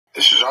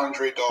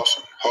Andre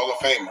Dawson, Hall of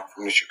Famer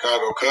from the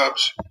Chicago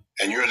Cubs,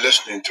 and you're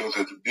listening to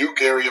the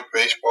Dubuque Area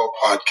Baseball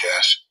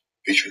Podcast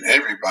featuring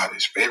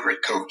everybody's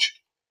favorite coach,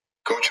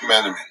 Coach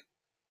Manaman.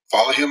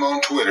 Follow him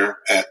on Twitter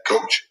at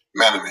Coach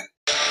Manaman.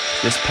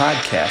 This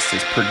podcast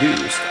is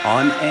produced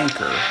on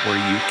Anchor,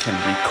 where you can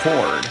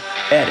record,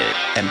 edit,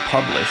 and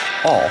publish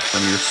all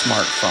from your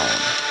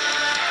smartphone.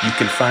 You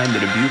can find the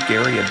Dubuque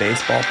Area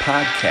Baseball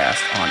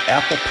Podcast on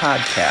Apple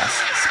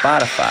Podcasts,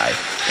 Spotify,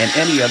 and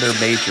any other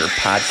major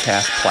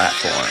podcast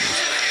platforms.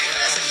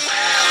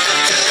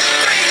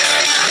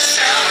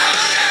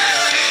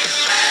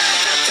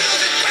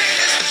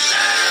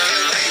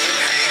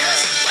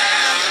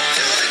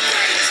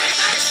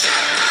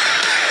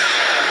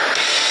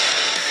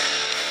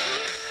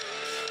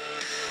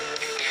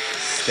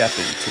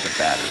 Stepping to the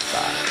batter's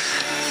box.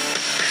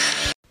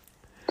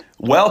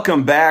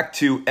 Welcome back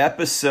to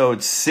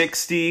episode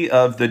 60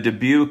 of the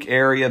Dubuque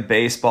Area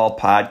Baseball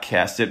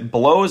Podcast. It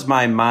blows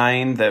my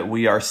mind that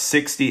we are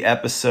 60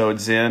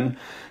 episodes in.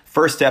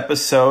 First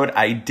episode,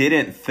 I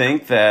didn't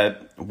think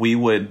that we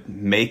would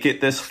make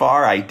it this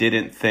far. I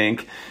didn't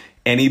think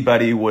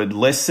anybody would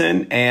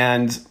listen.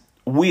 And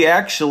we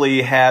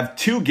actually have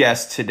two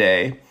guests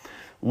today.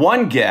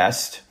 One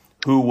guest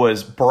who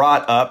was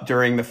brought up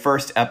during the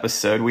first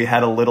episode we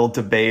had a little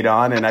debate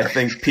on, and I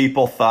think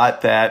people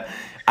thought that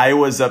I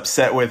was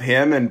upset with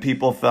him and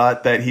people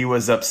thought that he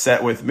was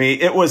upset with me.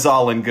 It was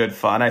all in good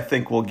fun. I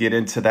think we'll get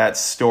into that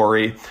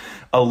story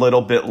a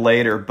little bit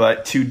later.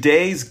 But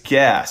today's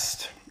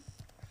guest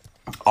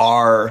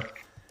are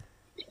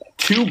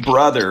two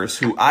brothers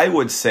who I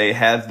would say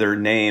have their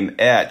name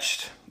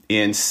etched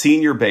in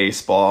senior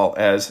baseball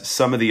as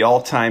some of the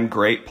all-time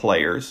great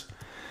players.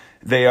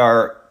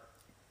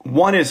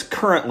 One is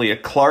currently a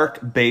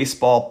Clark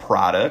baseball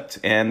product,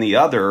 and the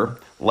other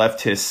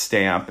left his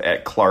stamp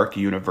at Clark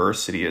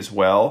University as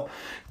well.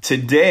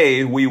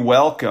 Today, we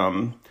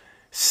welcome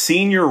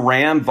senior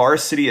Ram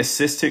varsity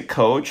assistant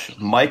coach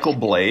Michael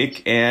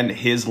Blake and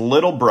his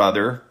little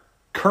brother,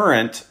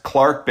 current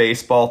Clark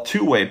baseball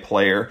two-way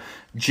player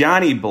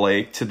Johnny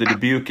Blake, to the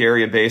Dubuque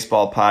Area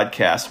Baseball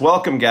Podcast.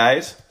 Welcome,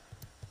 guys.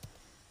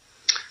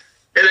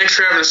 Hey, thanks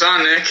for having us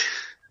on, Nick.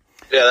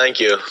 Yeah, thank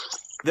you.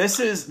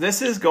 This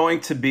is going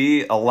to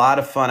be a lot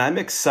of fun. I'm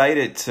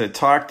excited to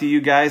talk to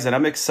you guys, and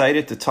I'm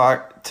excited to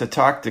talk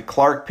to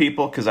Clark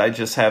people because I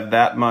just have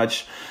that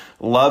much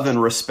love and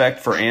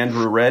respect for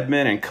Andrew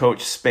Redmond and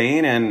Coach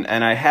Spain,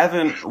 and I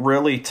haven't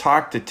really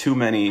talked to too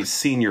many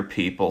senior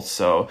people,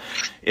 so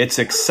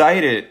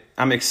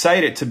I'm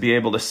excited to be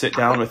able to sit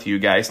down with you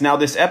guys. Now,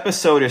 this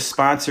episode is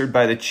sponsored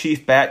by the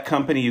Chief Bat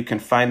Company. You can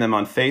find them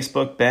on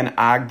Facebook. Ben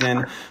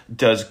Ogden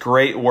does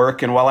great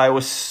work. And while I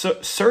was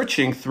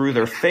searching through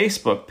their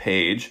Facebook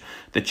page,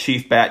 the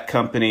Chief Bat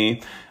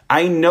Company,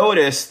 I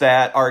noticed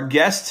that our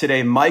guest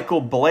today,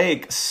 Michael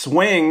Blake,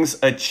 swings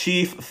a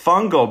Chief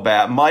Fungo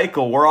bat.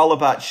 Michael, we're all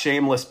about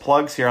shameless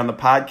plugs here on the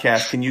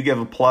podcast. Can you give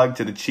a plug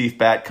to the Chief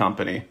Bat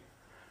Company?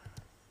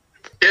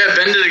 Yeah,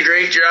 Ben did a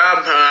great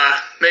job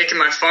making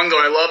my fungo.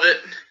 I love it.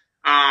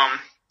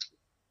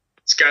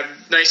 It's got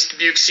a nice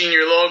Dubuque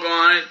Senior logo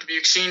on it,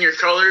 Dubuque Senior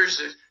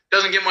colors. It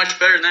doesn't get much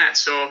better than that.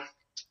 So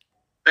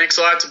thanks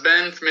a lot to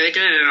Ben for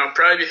making it, and I'll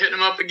probably be hitting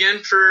him up again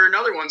for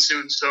another one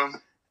soon. So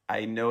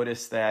I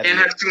noticed that. Can't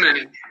have too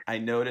many. I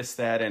noticed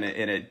that, and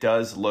it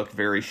does look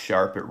very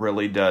sharp. It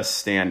really does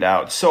stand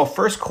out. So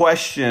first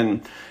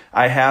question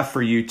I have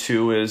for you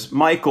two is,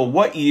 Michael,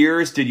 what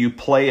years did you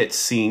play at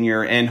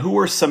senior, and who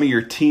were some of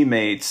your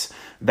teammates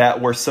that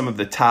were some of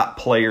the top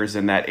players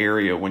in that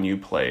area when you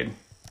played?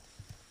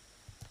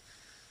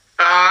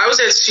 I was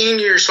at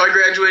senior, so I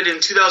graduated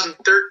in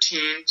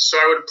 2013. So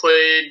I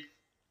played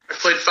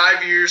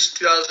 5 years,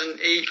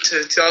 2008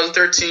 to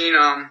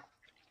 2013.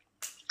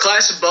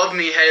 Class above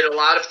me had a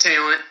lot of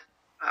talent.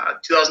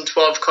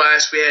 2012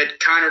 class, we had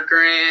Connor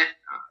Grant,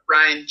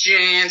 Ryan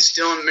Jantz,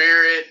 Dylan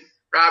Merritt,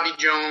 Robbie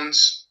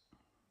Jones.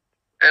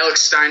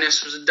 Alex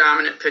Steinis was a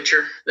dominant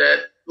pitcher that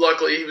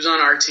luckily he was on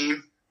our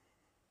team.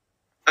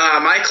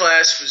 My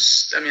class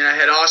was, I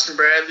had Austin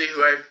Bradley,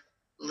 who I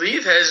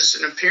believe has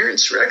an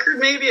appearance record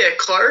maybe at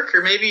Clark,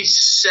 or maybe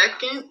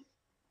second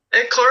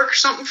at Clark or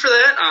something for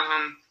that.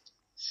 I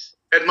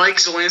had Mike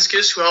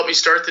Zelinskis, who helped me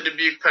start the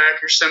Dubuque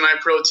Packers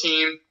semi-pro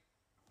team.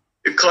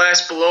 The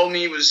class below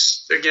me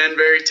was, again,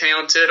 very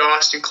talented.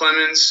 Austin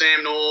Clemens,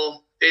 Sam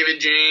Knoll, David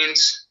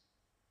James.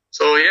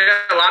 So, yeah,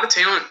 a lot of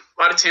talent,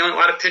 a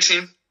lot of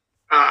pitching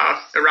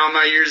around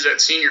my years at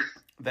senior.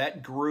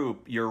 That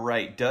group, you're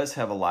right, does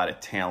have a lot of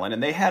talent,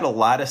 and they had a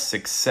lot of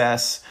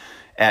success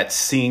at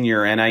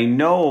senior. And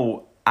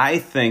I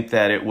think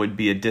that it would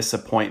be a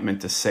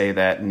disappointment to say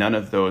that none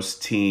of those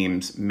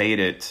teams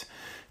made it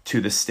to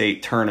the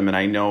state tournament.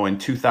 I know in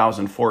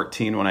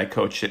 2014 when I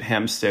coached at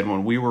Hempstead,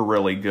 when we were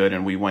really good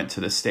and we went to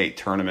the state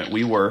tournament,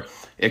 we were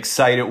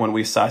excited when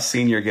we saw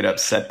senior get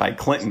upset by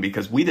Clinton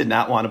because we did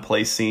not want to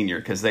play senior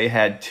because they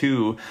had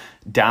two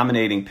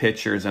dominating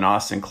pitchers in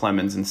Austin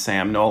Clemens and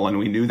Sam Nolan.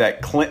 We knew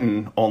that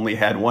Clinton only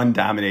had one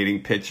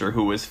dominating pitcher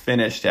who was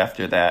finished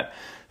after that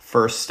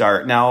first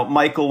start. Now,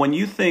 Michael, when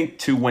you think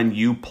to when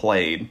you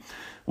played,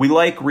 we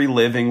like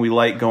reliving, we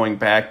like going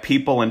back.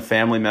 People and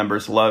family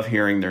members love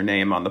hearing their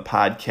name on the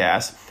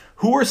podcast.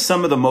 Who are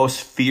some of the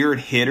most feared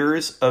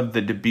hitters of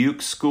the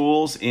Dubuque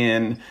schools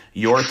in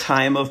your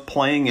time of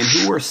playing, and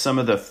who were some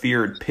of the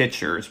feared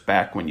pitchers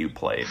back when you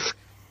played?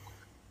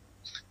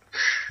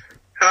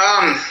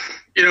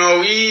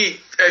 We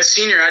at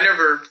senior, I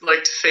never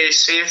liked to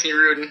face Anthony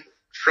Rudin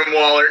from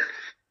Wahlert.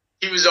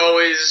 He was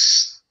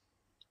always,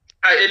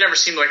 it never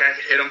seemed like I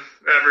could hit him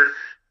ever.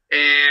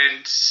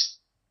 And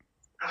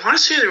I want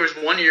to say there was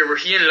one year where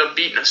he ended up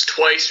beating us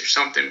twice or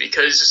something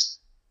because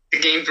the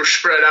games were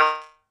spread out.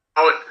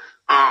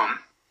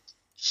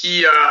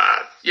 He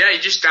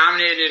just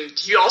dominated, and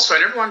I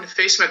never wanted to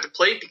face him at the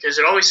plate because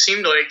it always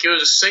seemed like it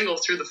was a single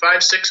through the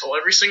 5-6 hole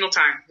every single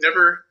time.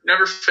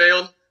 Never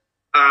failed.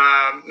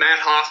 Matt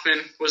Hoffman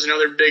was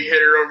another big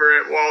hitter over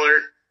at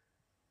Wahlert.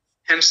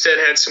 Hempstead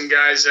had some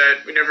guys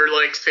that we never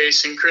liked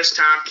facing. Chris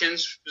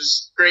Tompkins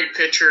was a great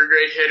pitcher,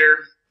 great hitter.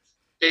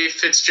 Dave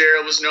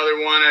Fitzgerald was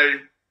another one. I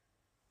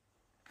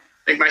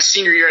think my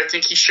senior year, I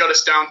think he shut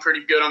us down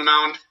pretty good on the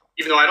mound,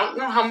 even though I don't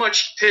know how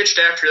much he pitched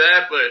after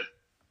that, but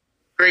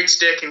great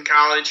stick in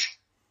college.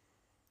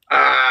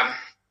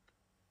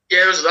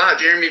 It was a lot.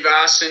 Jeremy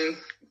Vossen,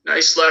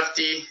 nice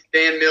lefty.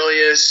 Dan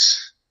Milius.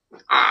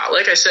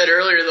 Like I said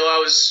earlier, though,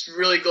 I was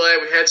really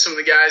glad we had some of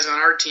the guys on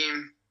our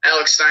team.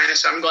 Alex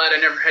Steinis, I'm glad I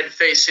never had to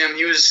face him.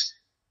 He's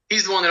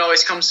the one that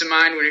always comes to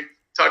mind when you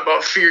talk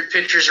about feared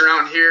pitchers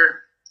around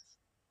here.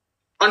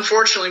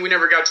 Unfortunately, we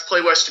never got to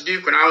play West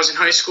Dubuque when I was in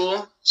high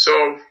school,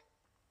 so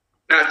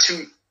don't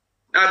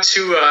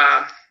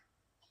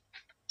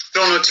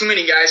know too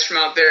many guys from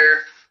out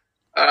there.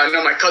 I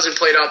know my cousin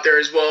played out there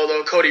as well,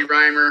 though. Cody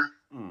Reimer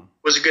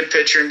was a good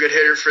pitcher and good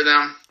hitter for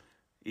them.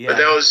 Yeah. But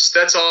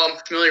that's all I'm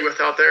familiar with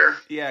out there.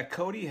 Yeah,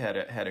 Cody had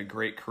a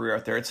great career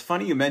out there. It's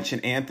funny you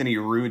mentioned Anthony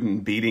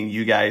Rudin beating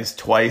you guys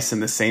twice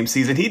in the same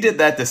season. He did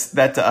that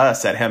to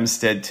us at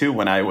Hempstead too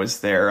when I was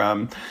there.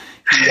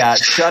 He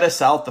shut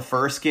us out the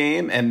first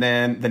game, and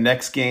then the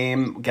next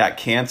game got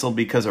canceled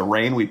because of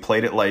rain. We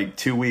played it like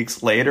 2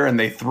 weeks later, and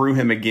they threw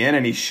him again,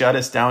 and he shut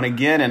us down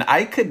again. And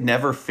I could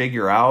never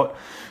figure out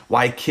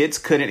why kids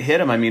couldn't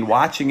hit him. I mean,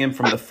 watching him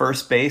from the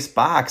first base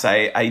box,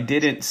 I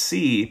didn't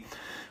see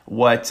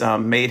what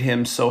made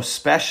him so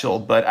special,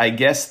 but I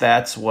guess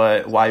that's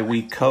why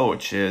we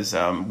coach is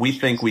we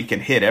think we can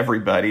hit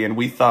everybody, and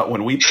we thought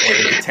when we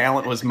played the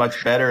talent was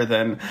much better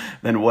than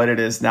what it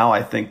is now.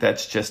 I think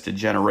that's just a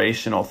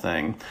generational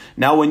thing.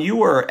 Now, when you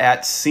were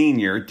at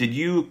senior, did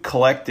you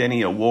collect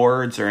any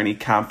awards or any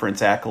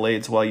conference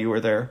accolades while you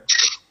were there?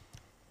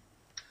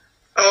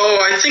 Oh,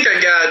 I think I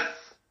got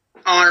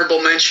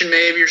honorable mention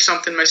maybe or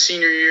something my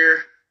senior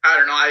year. I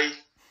don't know.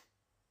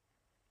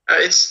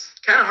 It's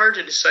kind of hard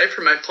to decipher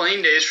my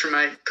playing days from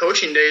my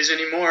coaching days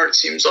anymore, it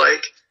seems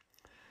like.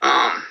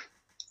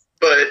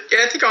 But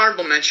yeah, I think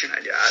honorable mention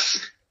I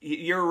got.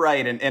 You're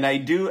right, and I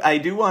do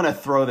want to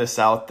throw this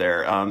out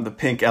there, the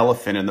pink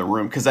elephant in the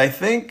room, because I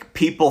think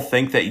people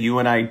think that you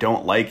and I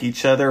don't like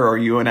each other or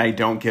you and I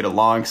don't get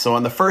along. So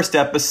in the first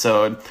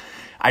episode,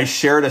 I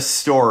shared a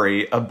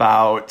story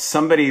about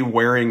somebody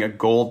wearing a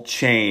gold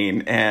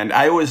chain, and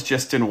I was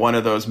just in one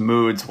of those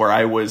moods where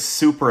I was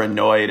super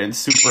annoyed and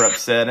super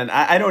upset, and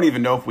I don't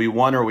even know if we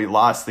won or we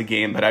lost the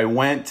game, but I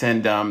went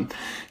and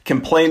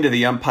complained to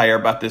the umpire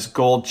about this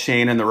gold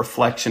chain and the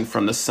reflection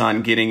from the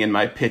sun getting in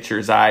my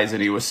pitcher's eyes,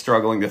 and he was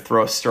struggling to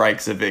throw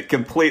strikes of it.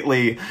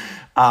 Completely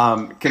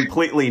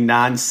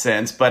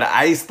nonsense, but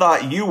I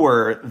thought you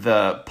were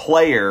the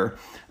player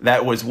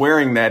that was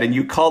wearing that, and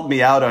you called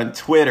me out on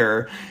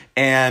Twitter.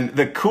 And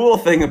the cool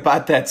thing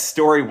about that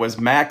story was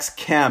Max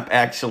Kemp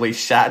actually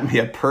shot me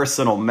a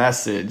personal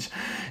message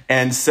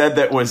and said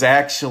that was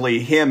actually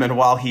him. And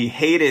while he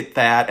hated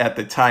that at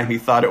the time, he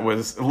thought it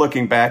was,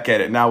 looking back at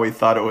it now, he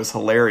thought it was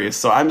hilarious.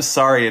 So I'm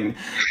sorry. And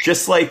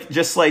just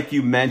like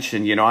you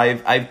mentioned,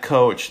 I've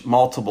coached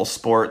multiple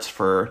sports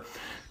for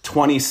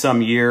 20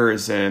 some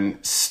years, and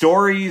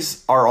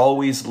stories are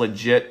always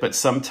legit, but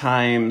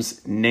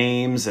sometimes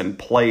names and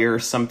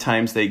players,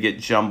 sometimes they get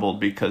jumbled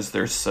because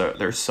there's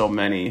so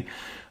many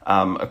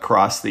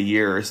across the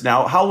years.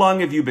 Now, how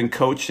long have you been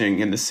coaching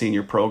in the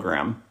senior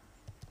program?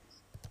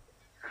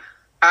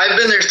 I've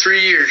been there 3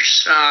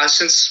 years,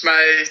 since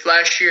my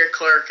last year at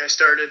Clark I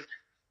started.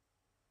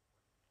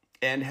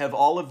 And have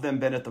all of them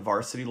been at the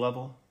varsity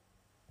level?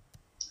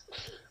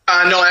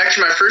 No,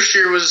 actually my first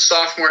year was a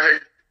sophomore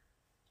head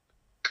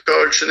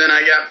coach, and then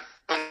I got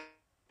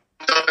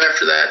bumped up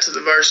after that to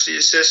the varsity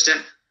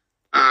assistant.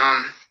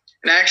 And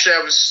actually,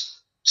 I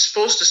was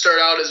supposed to start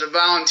out as a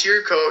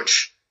volunteer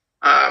coach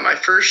my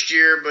first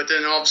year, but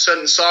then all of a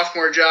sudden the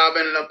sophomore job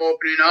ended up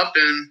opening up,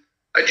 and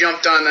I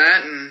jumped on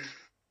that and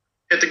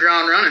hit the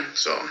ground running.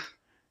 So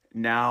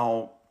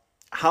now,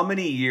 how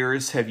many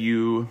years have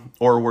you,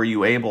 or were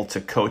you able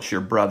to coach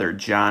your brother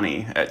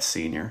Johnny at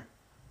senior?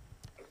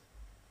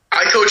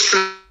 I coached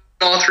him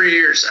all 3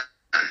 years.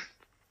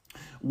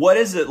 What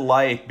is it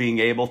like being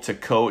able to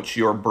coach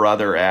your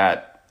brother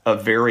at a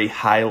very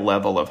high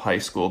level of high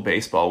school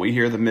baseball. We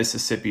hear the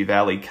Mississippi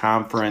Valley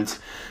Conference,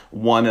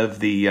 one of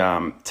the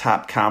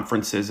top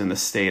conferences in the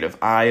state of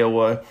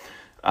Iowa.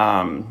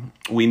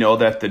 We know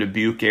that the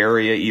Dubuque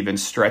area, even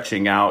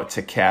stretching out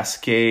to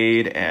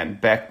Cascade and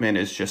Beckman,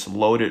 is just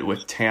loaded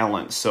with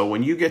talent. So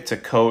when you get to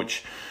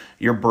coach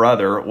your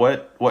brother,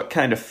 what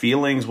kind of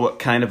feelings, what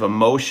kind of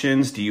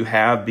emotions do you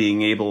have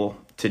being able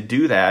to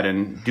do that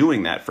and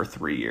doing that for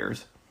 3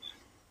 years?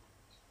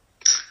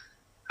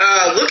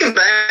 Looking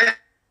back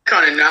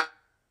on it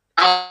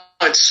now,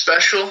 it's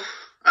special.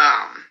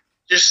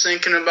 Just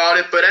thinking about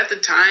it, but at the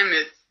time,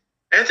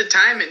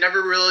 it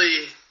never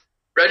really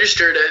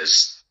registered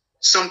as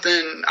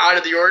something out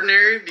of the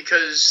ordinary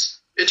because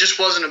it just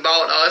wasn't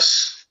about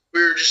us.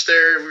 We were just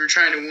there. We were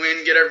trying to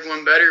win, get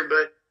everyone better.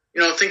 But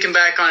thinking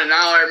back on it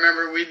now, I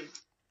remember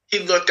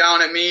he'd look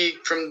down at me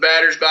from the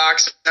batter's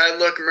box. I'd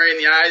look him right in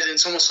the eyes, and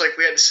it's almost like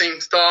we had the same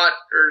thought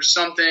or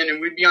something,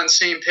 and we'd be on the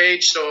same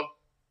page. So,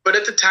 but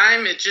at the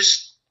time, it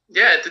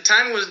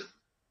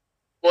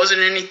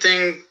wasn't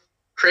anything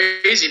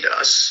crazy to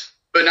us.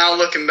 But now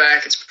looking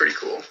back, it's pretty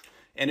cool.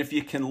 And if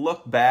you can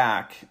look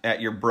back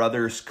at your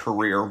brother's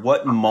career,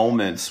 what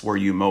moments were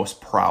you most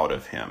proud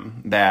of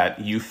him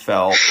that you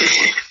felt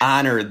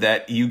honored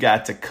that you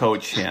got to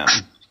coach him?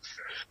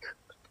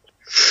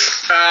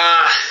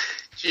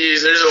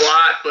 There's a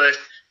lot, but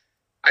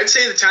I'd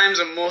say the times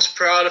I'm most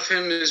proud of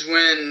him is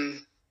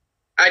when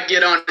I'd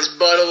get on his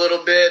butt a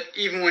little bit,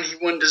 even when he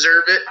wouldn't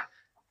deserve it,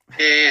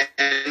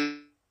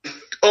 and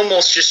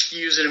almost just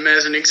using him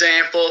as an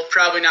example.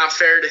 Probably not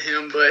fair to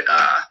him, but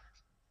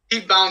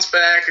he'd bounce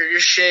back or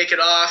just shake it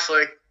off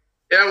like,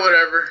 yeah,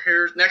 whatever,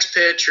 here's next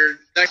pitch or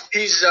next.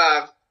 He's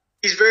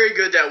very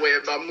good that way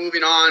about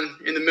moving on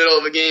in the middle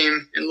of a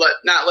game and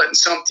not letting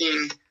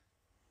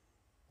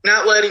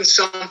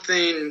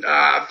something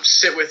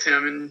sit with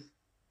him and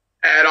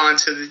add on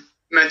to the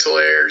mental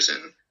errors. And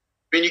I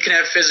mean, you can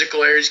have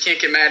physical errors. You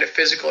can't get mad at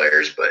physical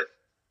errors, but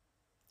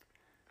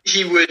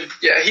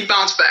he'd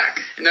bounce back.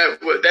 And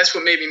that's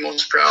what made me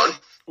most proud.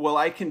 Well,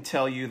 I can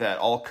tell you that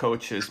all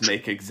coaches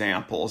make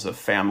examples of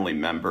family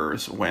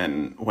members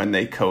when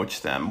they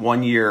coach them.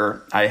 One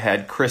year, I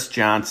had Chris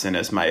Johnson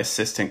as my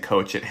assistant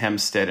coach at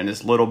Hempstead, and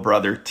his little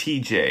brother,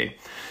 TJ,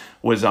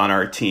 was on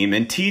our team.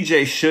 And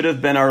TJ should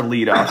have been our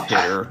leadoff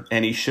hitter,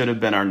 and he should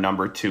have been our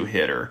number 2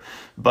 hitter.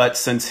 But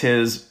since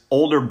his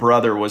older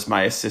brother was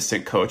my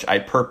assistant coach, I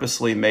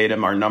purposely made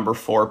him our number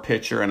 4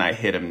 pitcher, and I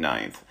hit him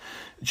 9th.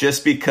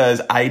 Just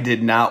because I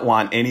did not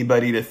want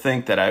anybody to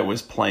think that I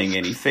was playing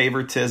any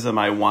favoritism.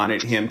 I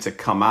wanted him to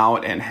come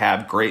out and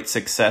have great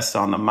success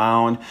on the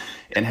mound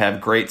and have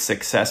great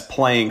success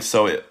playing.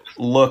 So it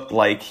looked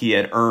like he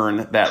had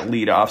earned that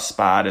leadoff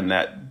spot and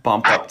that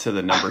bump up to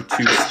the number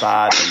 2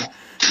 spot. And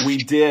we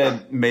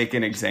did make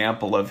an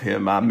example of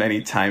him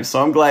many times.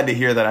 So I'm glad to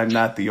hear that I'm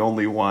not the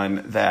only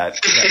one that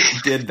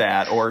did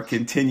that or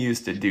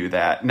continues to do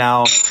that.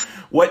 Now,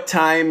 what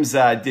times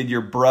did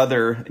your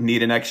brother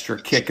need an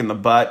extra kick in the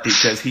butt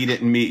because he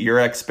didn't meet your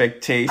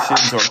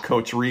expectations or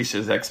Coach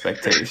Reese's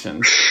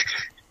expectations?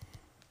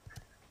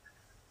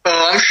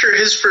 Oh, I'm sure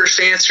his first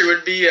answer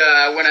would be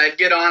when I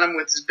get on him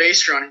with his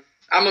base running.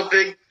 I'm a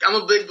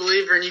big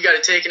believer in you got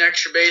to take an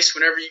extra base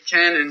whenever you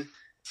can, and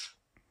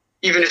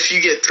even if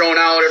you get thrown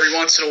out every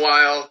once in a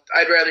while,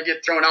 I'd rather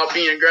get thrown out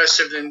being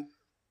aggressive than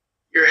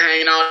you're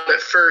hanging out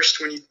at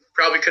first when you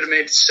probably could have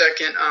made it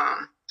second.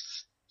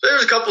 So there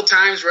was a couple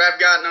times where I've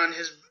gotten on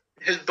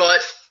his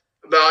butt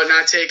about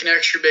not taking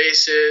extra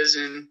bases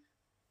and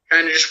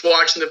kind of just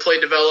watching the play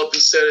develop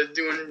instead of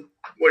doing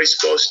what he's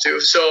supposed to.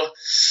 So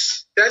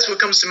that's what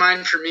comes to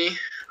mind for me.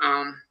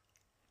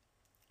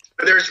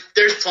 But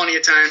there's plenty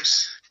of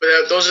times, but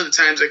those are the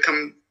times that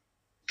come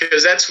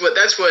because that's what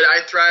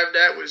I thrived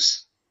at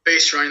was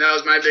base running. That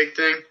was my big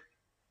thing.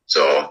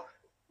 So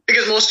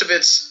because most of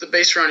it's the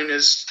base running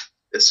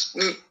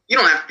you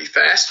don't have to be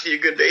fast to be a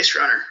good base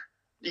runner.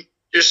 You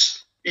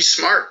just be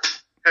smart,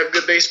 have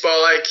good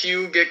baseball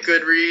IQ, get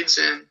good reads.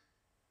 And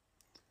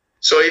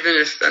so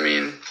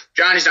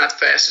Johnny's not the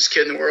fastest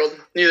kid in the world.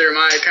 Neither am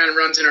I. It kind of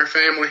runs in our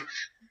family.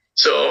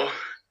 So,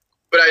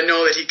 but I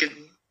know that he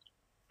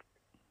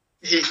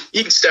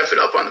can step it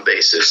up on the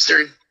bases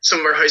during some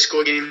of our high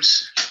school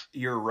games.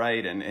 You're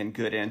right, and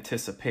good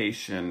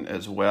anticipation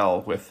as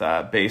well with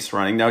base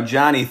running. Now,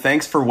 Johnny,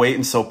 thanks for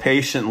waiting so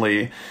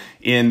patiently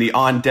in the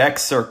on-deck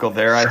circle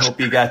there. I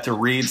hope you got to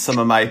read some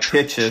of my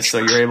pitches so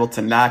you're able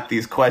to knock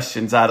these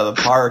questions out of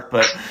the park.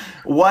 But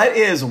what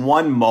is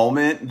one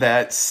moment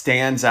that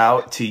stands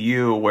out to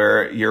you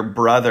where your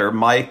brother,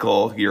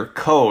 Michael, your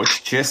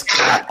coach, just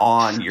got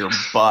on your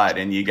butt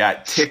and you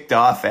got ticked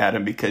off at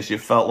him because you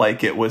felt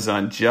like it was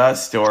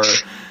unjust or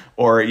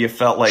you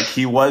felt like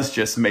he was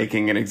just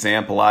making an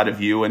example out of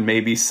you and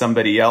maybe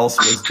somebody else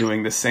was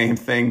doing the same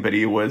thing, but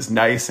he was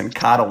nice and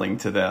coddling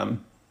to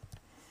them?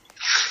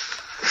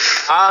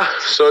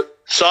 So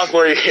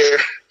sophomore year,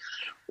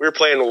 we were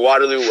playing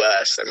Waterloo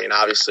West. I mean,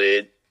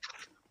 obviously,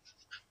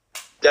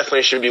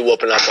 definitely should be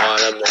whooping up on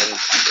them, and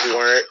we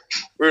weren't.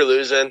 We were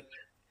losing,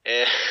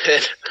 and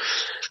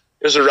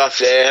was a rough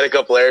day. I had a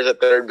couple errors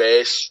at third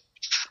base.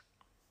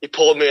 He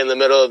pulled me in the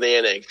middle of the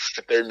inning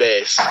at third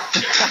base.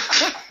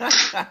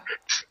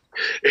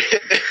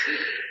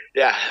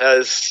 Yeah,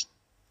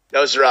 that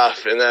was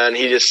rough. And then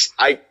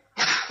I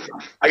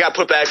got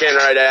put back in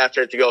right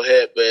after it to go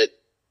hit, but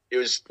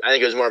I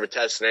think it was more of a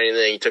test than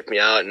anything. He took me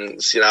out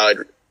and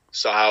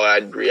saw how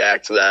I'd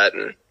react to that.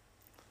 And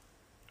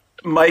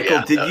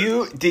Michael,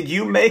 did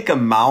you make a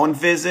mound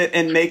visit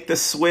and make the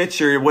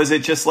switch, or was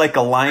it just like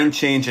a line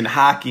change in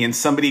hockey and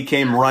somebody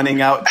came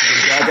running out to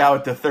the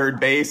dugout to third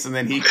base and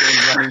then he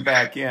came running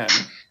back in?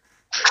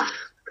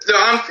 So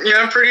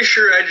I'm pretty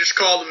sure I just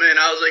called him in.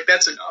 I was like,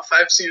 that's enough.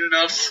 I've seen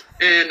enough.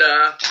 And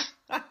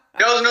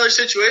that was another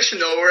situation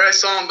though where I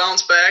saw him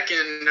bounce back,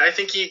 and I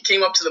think he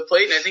came up to the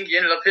plate and I think he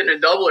ended up hitting a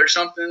double or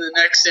something in the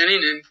next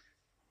inning and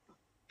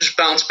just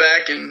bounced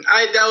back. And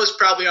that was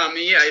probably on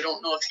me. I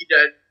don't know if he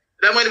did.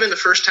 That might have been the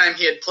first time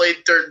he had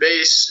played third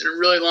base in a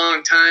really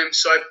long time,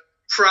 so I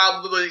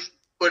probably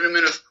put him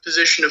in a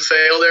position to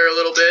fail there a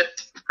little bit.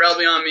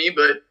 Probably on me,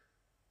 but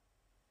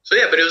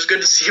it was good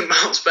to see him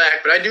bounce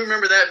back. But I do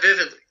remember that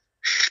vividly.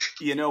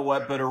 You know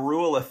what? But a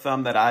rule of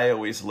thumb that I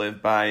always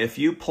live by, if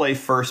you play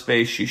first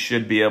base, you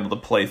should be able to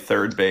play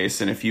third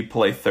base. And if you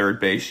play third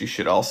base, you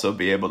should also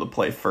be able to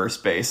play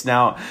first base.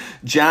 Now,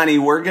 Johnny,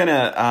 we're going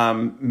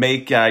to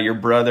make your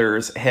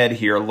brother's head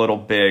here a little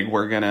big.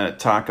 We're going to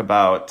talk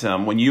about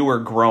when you were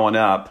growing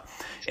up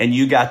and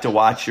you got to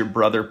watch your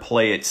brother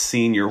play at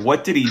senior.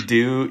 What did he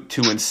do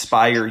to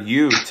inspire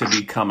you to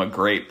become a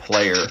great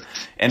player?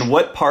 And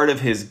what part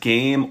of his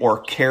game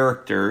or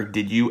character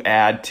did you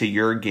add to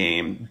your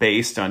game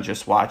based on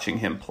just watching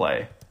him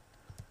play?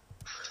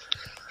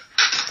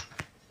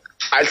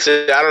 I'd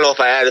say, I don't know if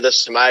I added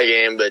this to my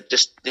game, but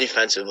just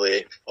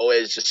defensively,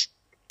 always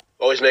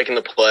making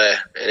the play.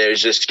 And it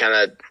was just kind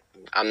of,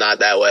 I'm not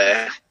that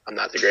way. I'm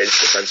not the greatest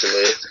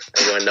defensively.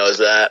 Everyone knows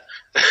that.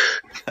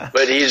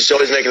 But he's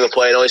always making the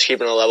play and always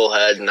keeping a level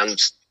head. And I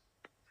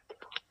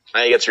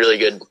think it's a really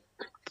good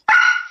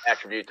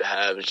attribute to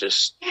have, is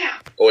just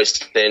always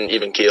staying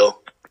even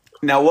keel.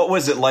 Now, what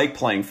was it like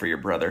playing for your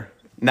brother?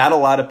 Not a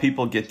lot of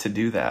people get to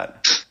do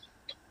that.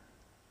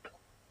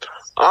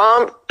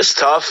 It's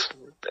tough.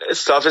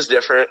 It's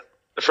different.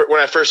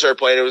 When I first started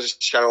playing, it was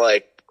just kind of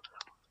like,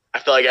 I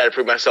felt like I had to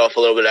prove myself a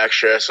little bit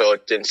extra, so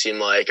it didn't seem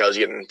like I was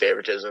getting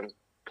favoritism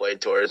played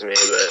towards me,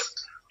 but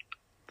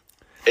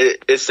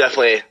it's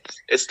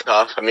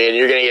tough. I mean,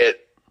 you're going to get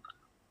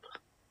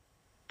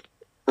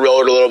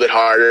rode a little bit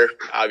harder,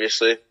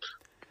 obviously,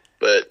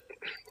 but.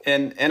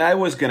 And I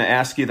was going to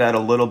ask you that a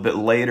little bit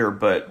later,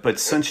 but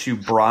since you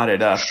brought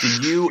it up,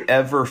 did you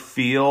ever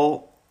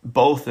feel,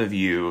 both of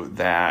you,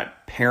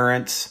 that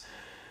parents,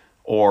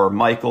 or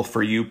Michael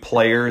for you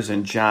players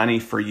and Johnny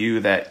for you,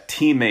 that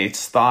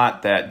teammates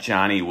thought that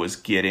Johnny was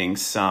getting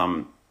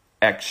some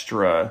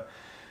extra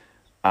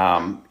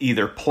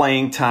either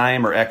playing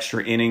time or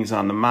extra innings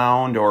on the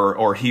mound,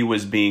 or he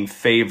was being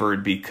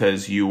favored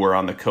because you were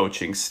on the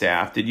coaching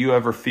staff? Did you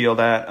ever feel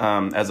that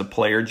as a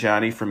player,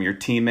 Johnny, from your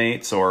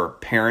teammates or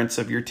parents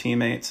of your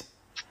teammates?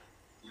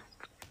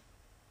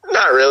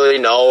 Not really,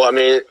 no. I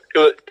mean,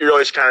 you're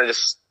always kind of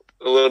just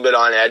a little bit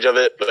on edge of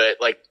it, but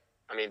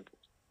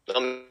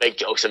they'll make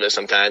jokes of it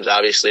sometimes,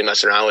 obviously,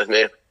 messing around with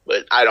me,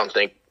 but I don't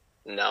think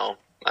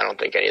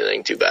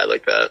anything too bad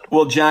like that.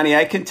 Well, Johnny,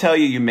 I can tell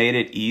you made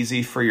it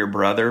easy for your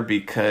brother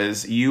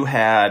because you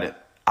had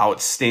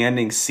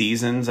outstanding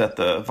seasons at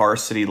the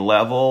varsity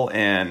level,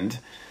 and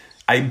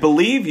I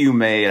believe you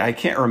made, I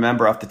can't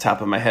remember off the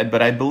top of my head,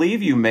 but I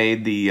believe you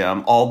made the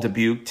All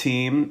Dubuque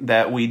team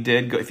that we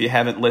did. If you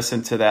haven't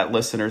listened to that,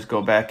 listeners,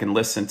 go back and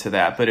listen to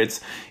that. But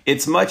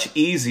it's much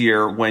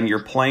easier when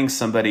you're playing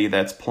somebody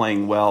that's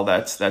playing well,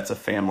 that's a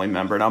family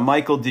member. Now,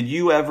 Michael, did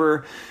you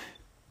ever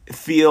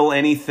feel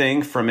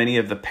anything from any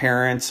of the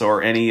parents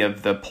or any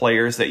of the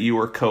players that you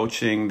were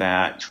coaching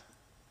that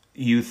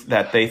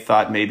they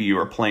thought maybe you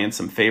were playing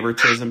some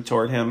favoritism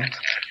toward him?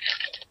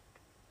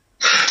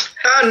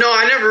 No,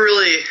 I never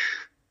really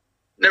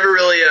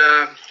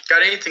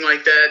got anything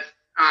like that.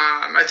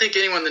 I think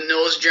anyone that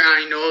knows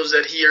Johnny knows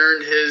that he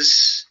earned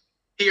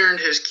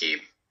his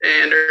keep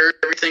and earned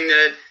everything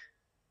that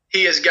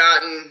he has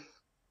gotten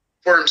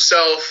for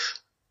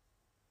himself.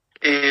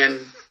 And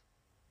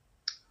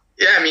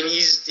yeah, I mean,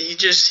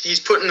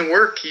 he's putting the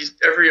work.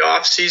 Every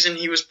off season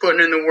he was putting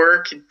in the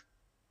work.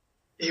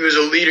 He was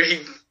a leader.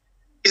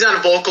 He's not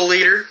a vocal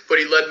leader, but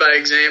he led by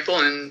example,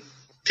 and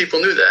people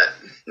knew that,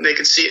 and they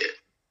could see it.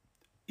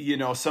 You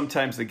know,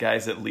 sometimes the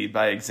guys that lead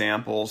by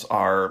examples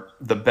are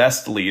the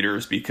best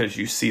leaders because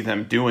you see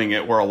them doing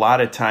it, where a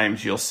lot of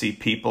times you'll see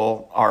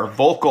people are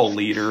vocal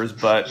leaders,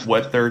 but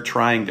what they're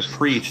trying to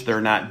preach,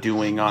 they're not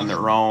doing on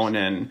their own,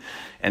 and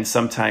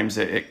sometimes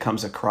it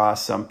comes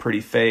across pretty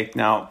fake.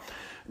 Now,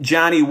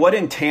 Johnny, what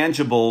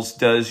intangibles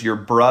does your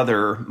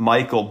brother,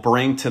 Michael,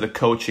 bring to the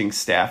coaching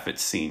staff at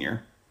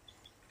senior?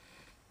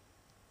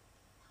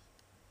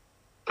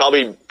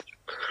 Probably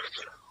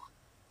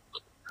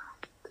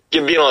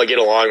being able to get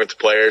along with the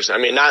players. I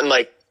mean, not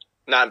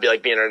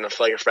being in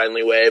a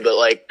friendly way, but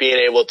like being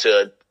able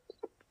to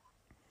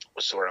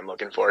what's the word I'm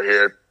looking for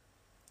here?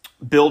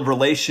 Build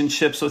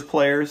relationships with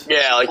players.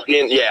 Yeah, like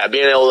being able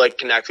to like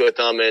connect with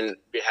them and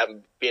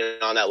being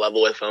on that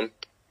level with them,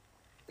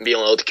 and being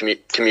able to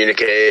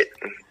communicate.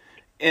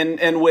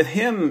 And with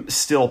him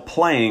still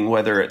playing,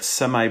 whether it's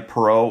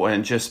semi-pro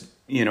and just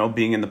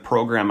being in the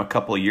program a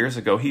couple of years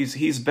ago,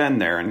 he's been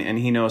there and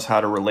he knows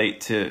how to relate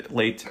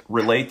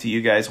to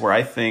you guys. Where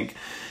I think,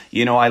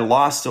 I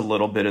lost a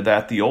little bit of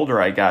that the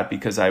older I got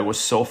because I was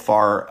so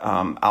far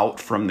out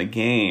from the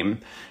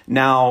game.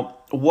 Now,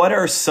 what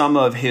are some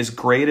of his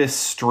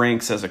greatest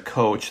strengths as a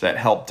coach that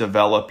helped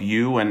develop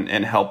you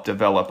and help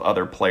develop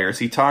other players?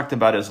 He talked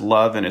about his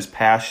love and his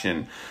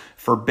passion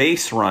for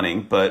base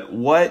running, but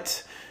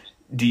what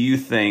do you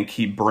think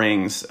he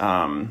brings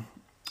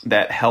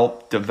that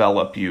helped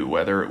develop you,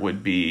 whether it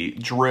would be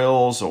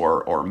drills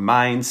or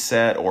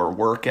mindset or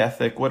work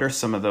ethic? What are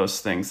some of those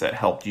things that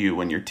helped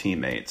you and your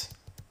teammates?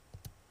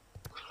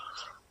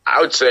 I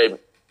would say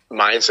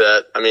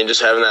mindset. I mean,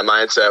 just having that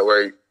mindset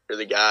where you're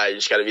the guy, you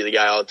just got to be the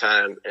guy all the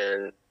time.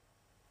 And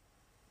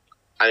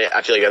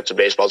I feel like that's what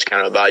baseball's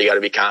kind of about. You got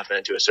to be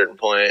confident to a certain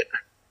point.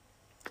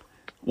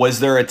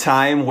 Was there a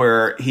time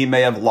where he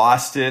may have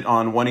lost it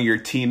on one of your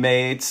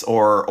teammates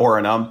or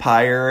an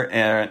umpire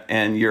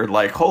and you're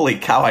like, holy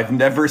cow, I've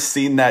never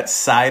seen that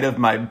side of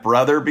my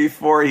brother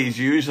before. He's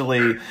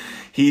usually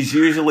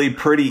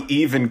pretty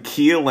even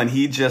keel and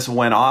he just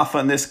went off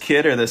on this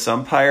kid or this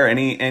umpire?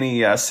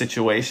 Any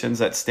situations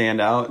that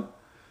stand out?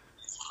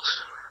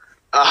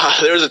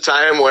 There was a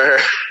time where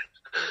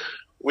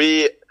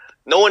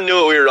no one knew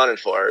what we were running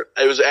for.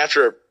 It was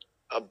after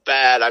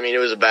it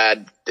was a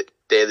bad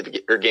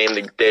game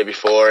the day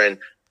before, and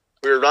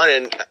we were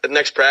running the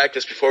next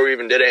practice before we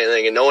even did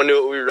anything, and no one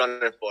knew what we were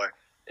running for.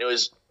 It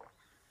was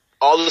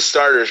all the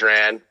starters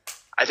ran.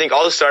 I think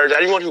all the starters,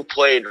 anyone who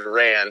played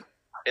ran,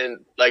 and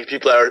like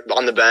people that were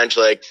on the bench,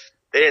 like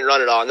they didn't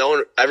run at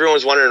all. Everyone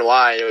was wondering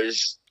why. It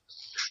was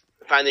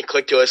finally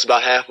clicked to us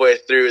about halfway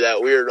through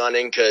that we were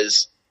running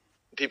because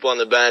people on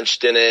the bench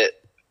didn't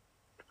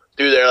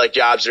do their like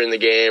jobs during the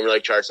game or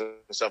like charts and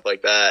stuff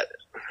like that.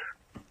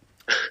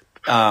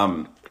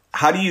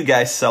 How do you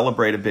guys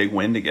celebrate a big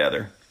win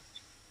together?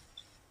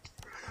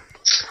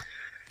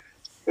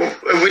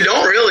 We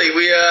don't really.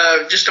 We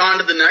just on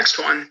to the next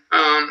one.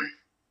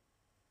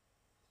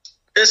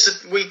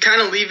 We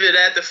kind of leave it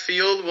at the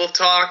field. We'll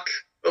talk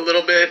a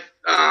little bit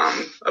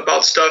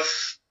about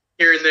stuff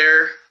here and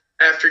there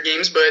after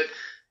games, but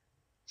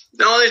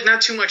no, there's not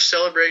too much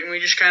celebrating.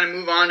 We just kind of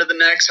move on to the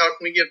next. How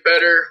can we get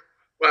better?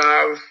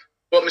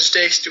 What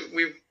mistakes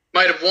we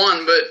might have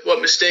won, but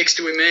what mistakes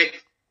do we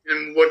make,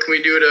 and what can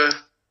we do to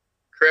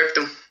correct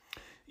them?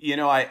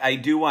 I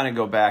do want to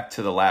go back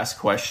to the last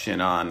question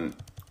on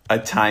a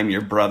time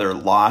your brother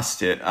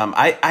lost it.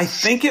 I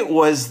think it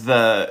was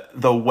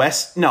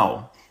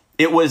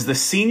it was the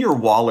Senior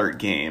Wallert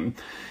game,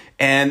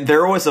 and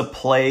there was a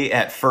play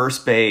at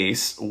first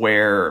base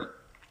where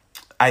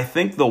I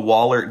think the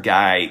Wallert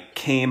guy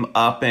came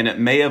up, and it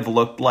may have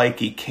looked like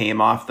he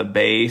came off the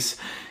base,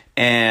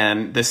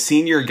 and the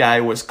senior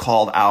guy was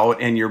called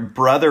out, and your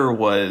brother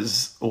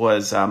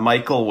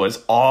Michael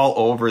was all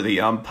over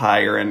the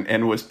umpire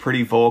and was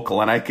pretty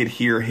vocal, and I could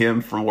hear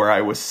him from where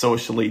I was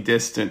socially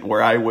distant,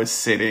 where I was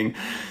sitting.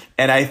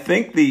 And I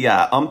think the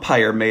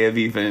umpire may have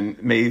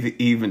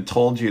even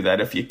told you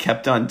that if you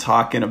kept on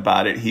talking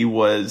about it, he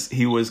was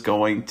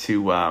going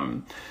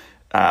to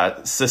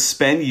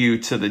suspend you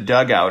to the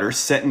dugout or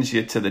sentence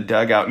you to the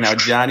dugout. Now,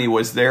 Johnny,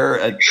 was there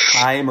a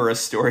time or a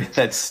story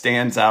that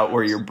stands out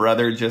where your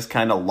brother just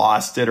kind of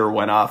lost it or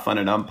went off on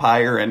an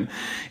umpire?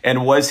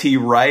 And was he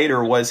right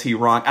or was he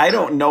wrong? I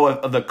don't know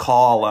if the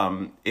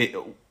call.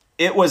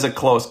 It was a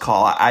close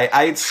call.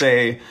 I'd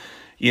say,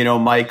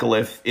 Michael,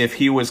 if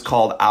he was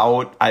called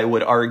out, I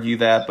would argue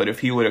that. But if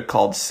he would have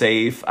called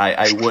safe,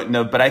 I wouldn't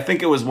have. But I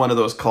think it was one of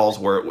those calls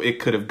where it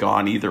could have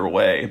gone either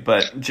way.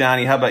 But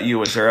Johnny, how about you?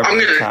 Was there ever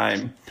a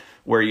time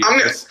where you? I'm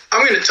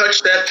going to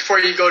touch that before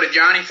you go to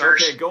Johnny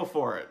first. Okay, go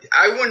for it.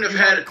 I wouldn't have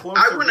had a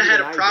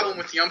problem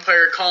with the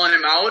umpire calling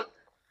him out,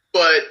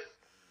 but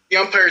the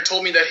umpire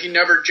told me that he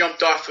never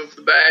jumped off of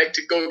the bag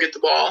to go get the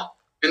ball.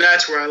 And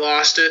that's where I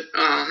lost it,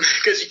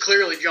 because he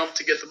clearly jumped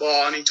to get the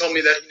ball, and he told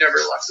me that he never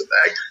left the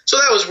bag. So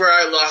that was where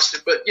I lost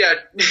it. But, yeah,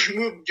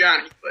 move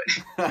Johnny.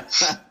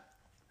 But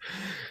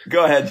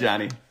go ahead,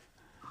 Johnny.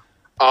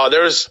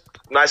 There was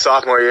my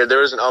sophomore year,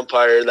 there was an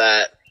umpire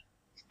that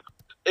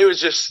it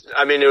was just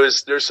 –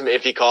 there's some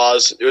iffy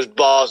calls. It was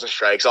balls and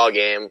strikes all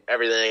game,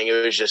 everything.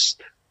 It was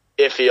just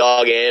iffy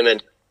all game.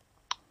 And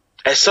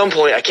at some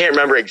point, I can't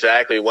remember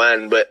exactly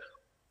when, but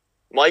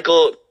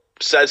Michael –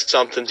 says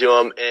something to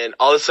him, and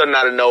all of a sudden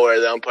out of nowhere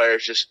the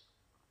umpire's just,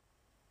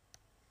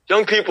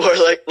 young people are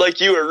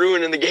like you are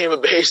ruining the game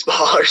of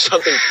baseball or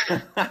something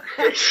like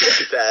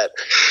that.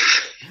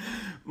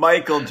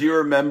 Michael, do you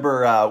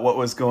remember what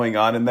was going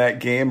on in that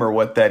game or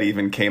what that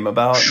even came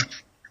about?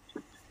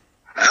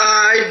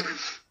 I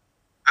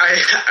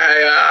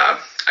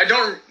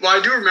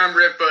do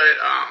remember it, but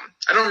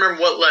I don't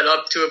remember what led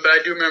up to it, but I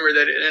do remember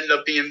that it ended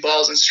up being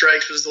balls and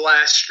strikes was the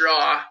last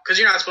straw, because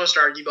you're not supposed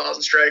to argue balls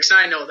and strikes. And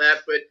I know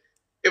that, but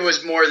it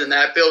was more than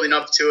that, building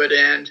up to it.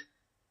 And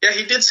yeah,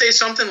 he did say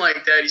something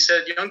like that. He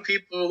said, young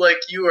people like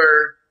you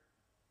are,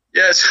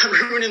 it's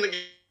ruining the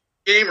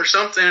game or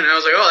something. And I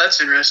was like, oh,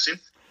 that's interesting.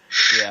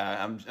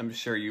 Yeah, I'm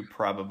sure you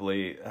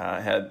probably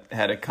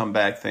had to come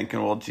back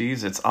thinking, well,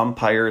 geez, it's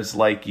umpires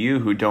like you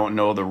who don't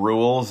know the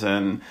rules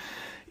and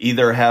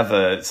either have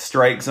a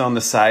strike zone the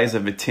size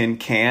of a tin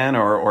can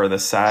or the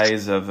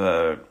size of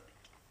a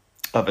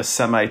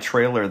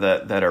semi-trailer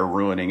that are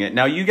ruining it.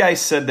 Now, you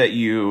guys said that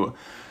you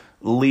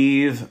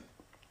leave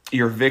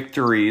your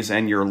victories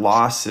and your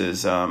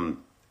losses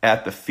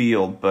at the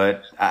field,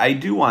 but I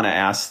do want to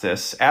ask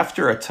this.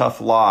 After a tough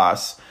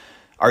loss,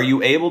 are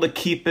you able to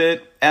keep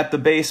it at the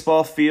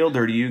baseball field,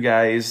 or do you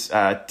guys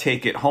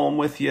take it home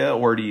with you,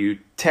 or do you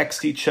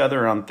text each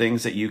other on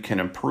things that you can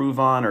improve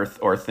on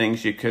or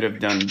things you could have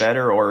done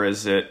better, or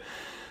is it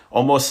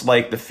almost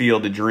like the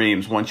Field of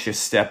Dreams? Once you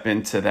step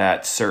into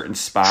that certain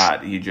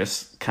spot, you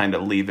just kind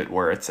of leave it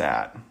where it's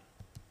at?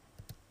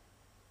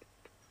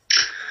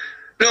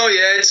 No,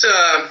 it's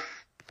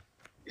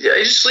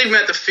you just leave them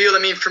at the field. I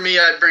mean, for me,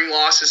 I'd bring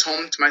losses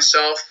home to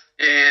myself,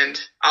 and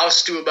I'll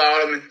stew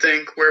about them and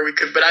think where we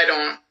could. But I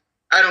don't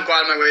go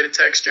out of my way to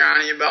text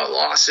Johnny about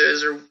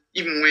losses or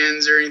even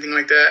wins or anything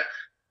like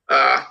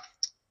that.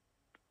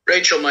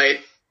 Rachel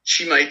might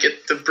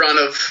get the brunt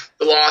of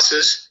the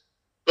losses,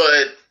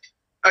 but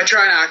I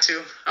try not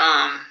to.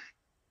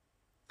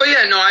 But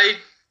yeah, no,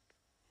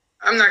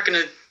 I'm not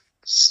gonna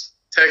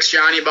text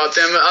Johnny about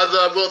them.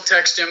 I will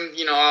text him.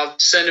 I'll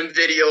send him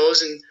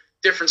videos and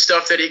different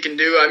stuff that he can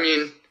do. I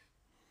mean,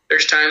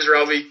 there's times where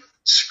I'll be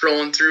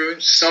scrolling through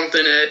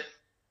something at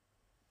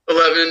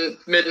 11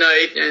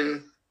 midnight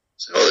and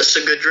say, oh, this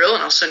is a good drill,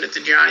 and I'll send it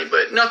to Johnny.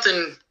 But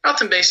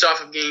nothing based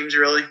off of games,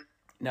 really.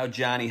 Now,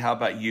 Johnny, how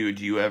about you?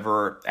 Do you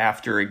ever,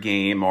 after a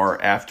game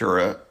or after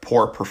a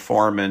poor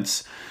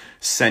performance,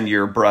 send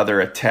your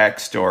brother a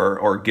text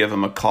or give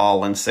him a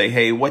call and say,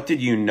 hey, what did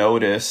you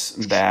notice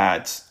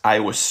that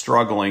I was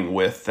struggling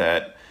with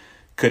that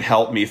could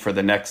help me for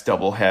the next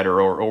doubleheader,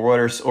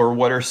 or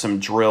what are some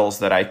drills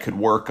that I could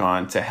work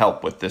on to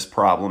help with this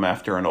problem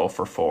after an 0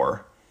 for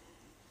 4?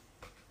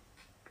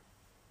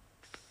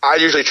 I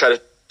usually try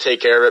to take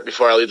care of it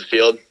before I leave the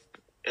field.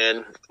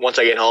 And once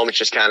I get home, it's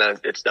just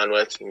it's done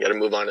with. You got to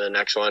move on to the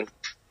next one.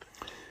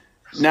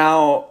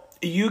 Now,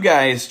 you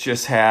guys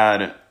just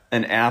had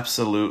an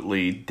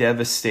absolutely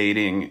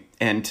devastating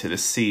end to the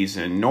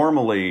season.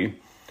 Normally,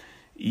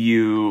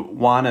 you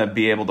want to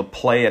be able to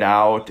play it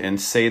out and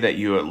say that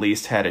you at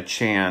least had a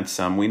chance.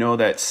 We know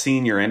that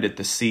senior ended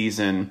the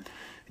season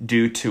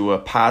due to a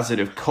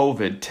positive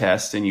COVID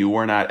test, and you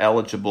were not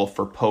eligible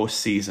for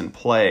postseason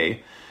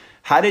play.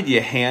 How did you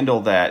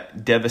handle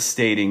that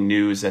devastating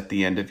news at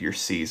the end of your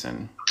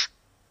season?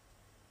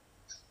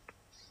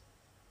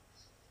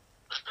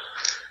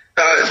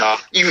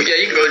 You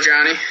can go,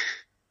 Johnny.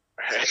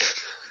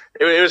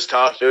 It was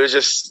tough. It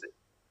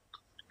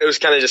was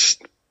kind of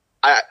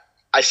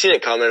I seen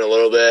it coming a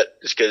little bit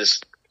just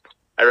because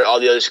all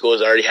the other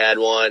schools already had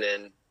one,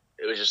 and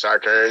it was just our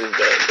turn.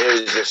 But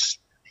it was just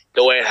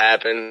the way it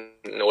happened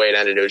and the way it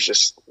ended. It was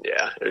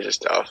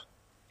just tough.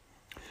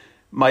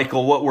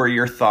 Michael, what were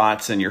your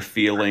thoughts and your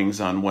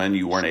feelings on when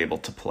you weren't able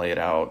to play it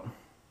out?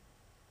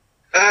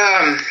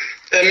 I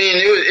mean,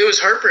 it was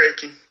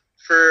heartbreaking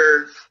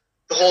for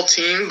the whole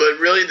team, but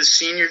really the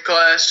senior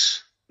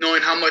class,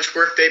 knowing how much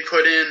work they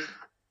put in.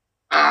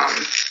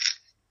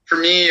 For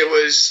me, it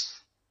was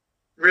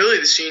really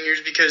the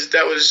seniors, because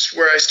that was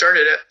where I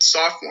started at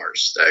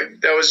sophomores.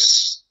 That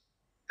was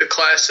the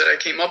class that I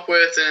came up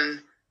with,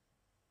 and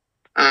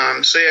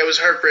so yeah, it was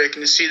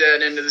heartbreaking to see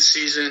that end of the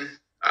season.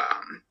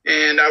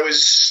 And I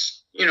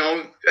was,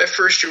 at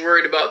first you're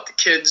worried about the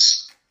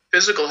kids'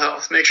 physical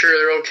health, make sure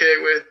they're okay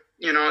with,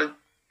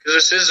 because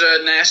this is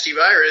a nasty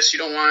virus. You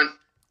don't want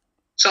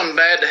something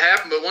bad to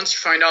happen. But once you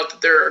find out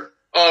that they're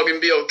all going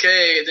to be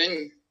okay,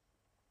 then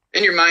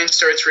your mind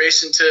starts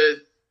racing to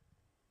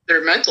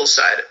their mental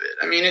side of it.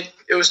 I mean,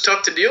 it was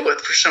tough to deal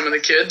with for some of the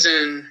kids.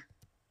 And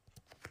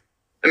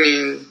I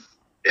mean,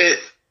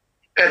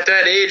 at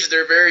that age,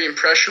 they're very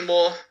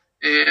impressionable,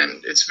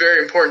 and it's a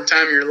very important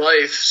time of your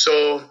life.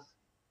 So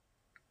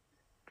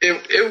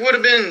it would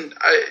have been,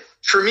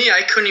 for me,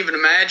 I couldn't even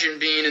imagine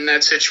being in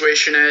that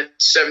situation at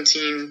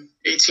 17,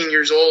 18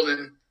 years old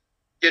and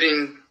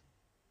getting,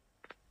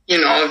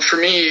 for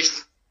me,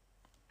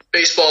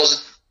 baseball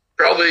is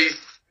probably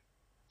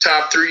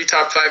top 3,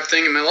 top 5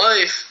 thing in my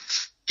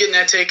life, getting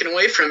that taken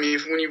away from you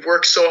when you've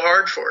worked so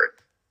hard for it.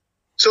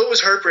 So it was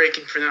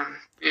heartbreaking for them,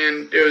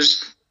 and it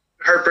was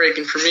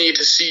heartbreaking for me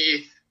to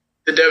see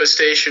the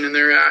devastation in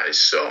their eyes.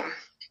 So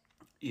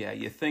yeah,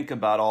 you think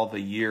about all the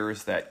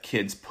years that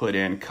kids put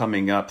in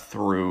coming up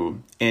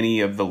through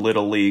any of the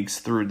little leagues,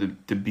 through the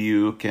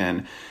Dubuque,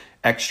 and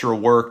extra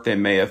work they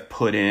may have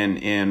put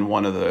in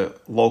one of the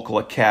local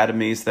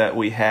academies that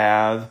we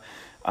have.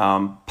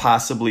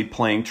 possibly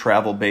playing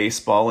travel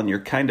baseball, and you're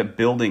kind of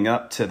building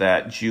up to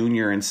that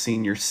junior and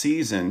senior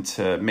season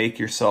to make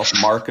yourself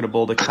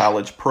marketable to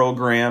college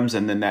programs.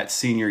 And then that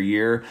senior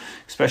year,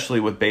 especially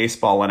with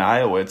baseball in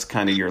Iowa, it's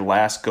kind of your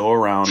last go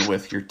around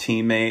with your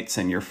teammates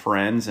and your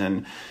friends,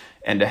 and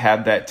to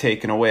have that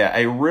taken away.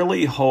 I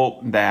really hope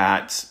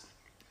that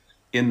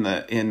in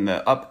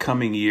the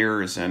upcoming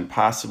years and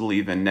possibly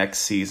even next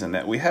season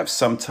that we have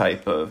some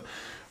type of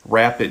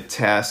rapid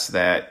tests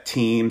that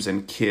teams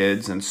and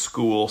kids and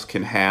schools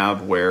can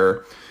have,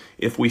 where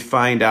if we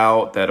find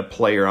out that a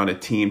player on a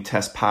team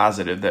tests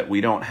positive, that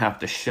we don't have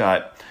to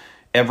shut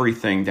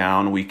everything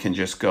down. We can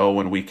just go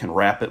and we can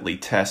rapidly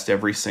test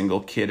every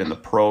single kid in the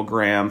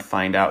program,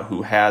 find out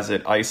who has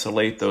it,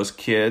 isolate those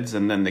kids,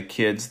 and then the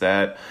kids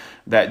that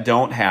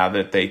don't have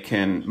it, they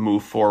can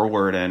move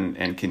forward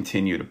and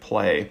continue to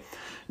play.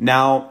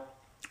 Now,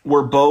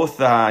 we're both,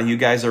 you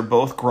guys are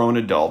both grown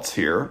adults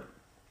here,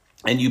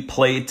 and you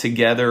played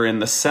together in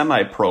the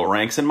semi-pro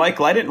ranks. And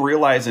Michael, I didn't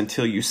realize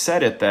until you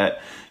said it that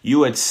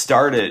you had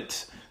started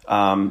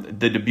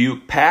the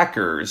Dubuque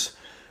Packers.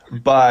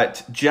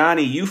 But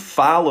Johnny, you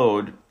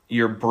followed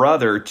your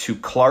brother to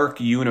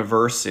Clark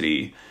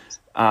University.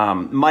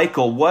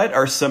 Michael, what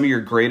are some of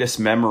your greatest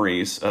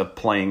memories of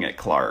playing at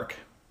Clark?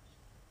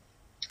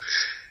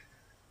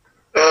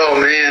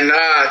 Oh man,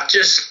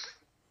 just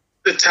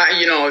the time,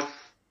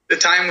 the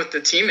time with the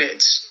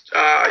teammates.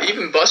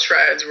 Even bus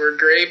rides were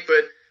great,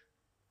 but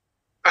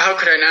how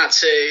could I not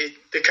say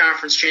the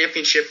conference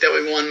championship that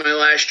we won my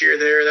last year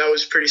there? That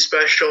was pretty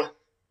special.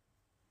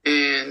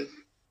 And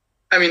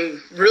I mean,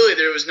 really,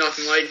 there was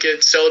nothing like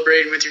it.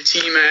 Celebrating with your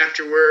team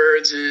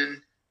afterwards,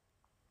 and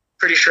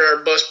pretty sure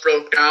our bus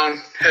broke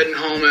down heading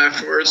home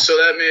afterwards. So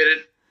that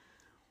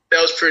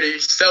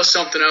was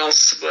something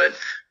else. But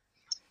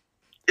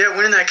yeah,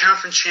 winning that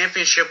conference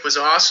championship was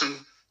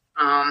awesome.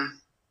 I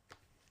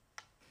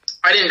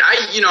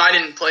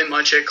didn't play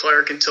much at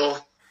Clark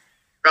until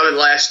probably the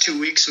last 2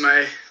 weeks of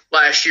my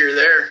last year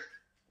there.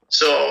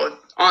 So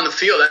on the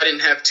field, I didn't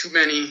have too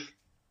many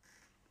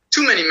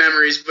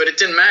memories, but it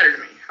didn't matter to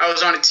me. I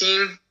was on a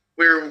team.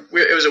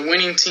 It was a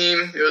winning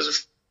team. It was a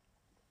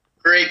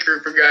great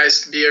group of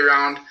guys to be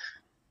around.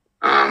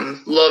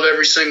 Love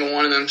every single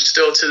one of them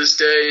still to this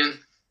day. And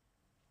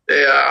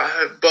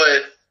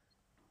but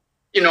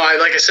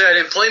like I said, I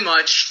didn't play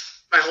much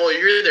my whole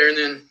year there, and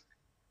then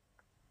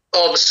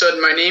all of a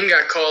sudden my name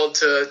got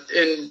called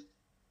and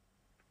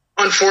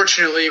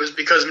unfortunately it was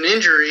because of an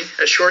injury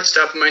at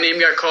shortstop. My name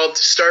got called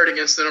to start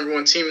against the number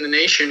one team in the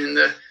nation in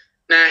the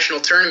national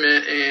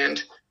tournament,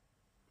 and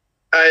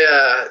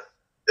I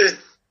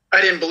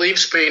didn't believe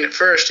Spain at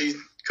first.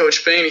 Coach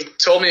Spain, he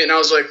told me, and I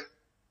was like,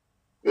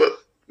 "What,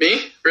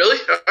 me? Really?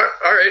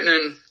 All right." And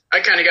then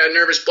I kind of got a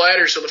nervous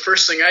bladder, so the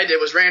first thing I did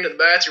was ran to the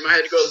bathroom. I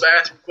had to go to the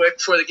bathroom quick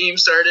before the game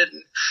started,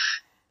 and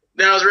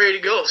then I was ready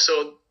to go.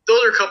 So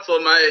those are a couple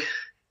of my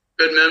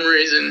good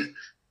memories, and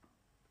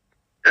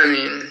I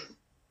mean,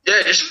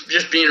 yeah,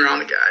 just being around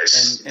the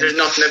guys. There's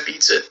nothing that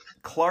beats it.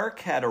 Clark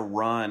had a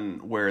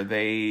run where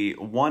they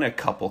won a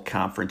couple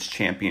conference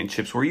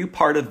championships. Were you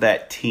part of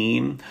that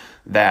team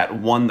that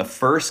won the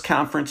first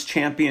conference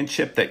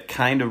championship that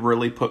kind of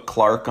really put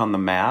Clark on the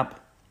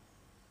map?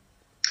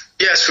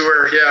 Yes, we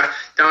were, yeah,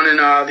 down in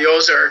the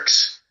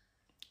Ozarks.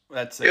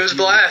 It was a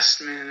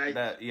blast, man.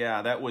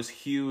 That was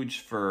huge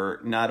for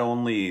not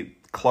only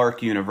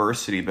Clark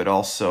University, but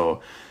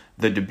also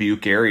the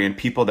Dubuque area, and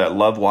people that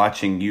love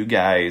watching you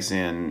guys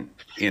in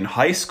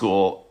high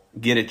school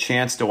get a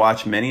chance to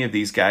watch many of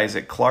these guys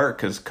at Clark,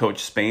 because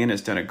Coach Spain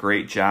has done a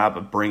great job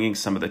of bringing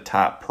some of the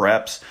top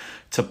preps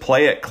to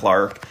play at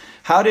Clark.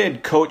 How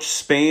did Coach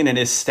Spain and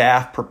his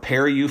staff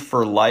prepare you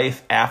for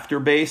life after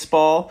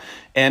baseball?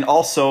 And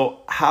also,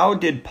 how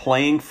did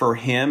playing for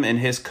him and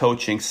his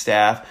coaching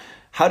staff,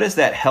 how does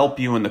that help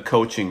you in the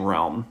coaching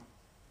realm?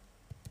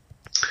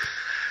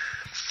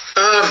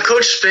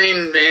 Coach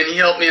Spain, man, he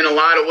helped me in a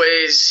lot of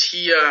ways.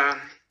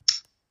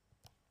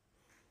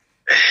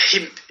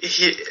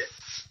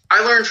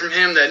 I learned from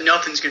him that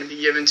nothing's going to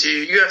be given to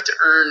you. You have to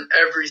earn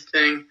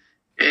everything,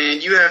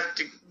 and you have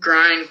to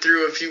grind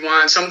through if you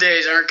want. Some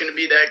days aren't going to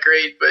be that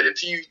great, but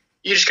if you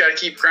just got to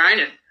keep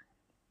grinding.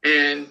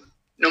 And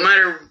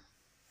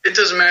it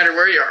doesn't matter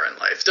where you are in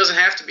life. It doesn't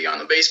have to be on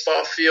the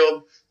baseball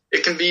field.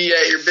 It can be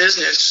at your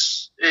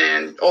business,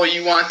 and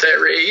you want that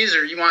raise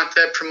or you want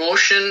that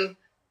promotion.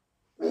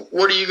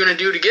 What are you going to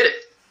do to get it?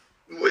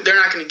 They're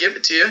not going to give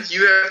it to you.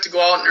 You have to go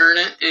out and earn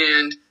it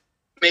and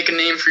make a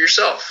name for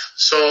yourself.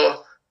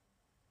 So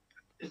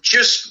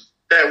just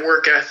that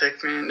work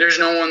ethic, man. There's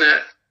no one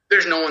that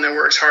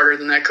works harder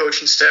than that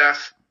coaching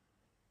staff,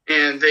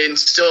 and they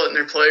instill it in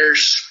their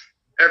players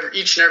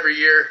each and every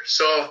year.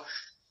 So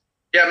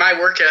yeah, my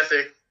work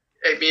ethic,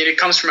 I mean, it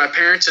comes from my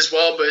parents as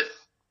well, but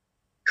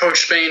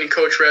Coach Spain and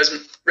Coach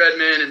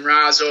Redmond and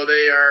Razzo,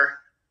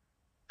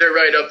 they're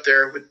right up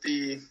there with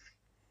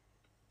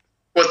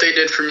what they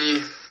did for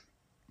me.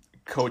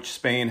 Coach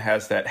Spain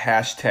has that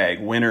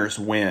hashtag winners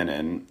win,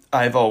 and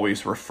I've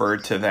always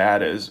referred to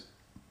that as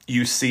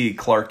you see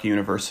Clark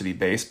University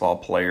baseball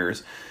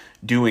players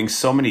doing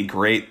so many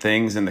great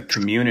things in the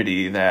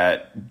community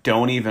that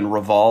don't even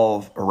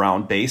revolve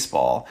around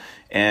baseball.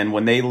 And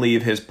when they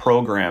leave his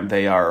program,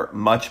 they are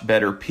much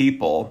better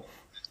people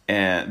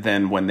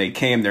than when they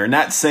came there.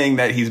 Not saying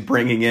that he's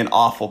bringing in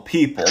awful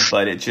people,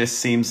 but it just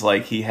seems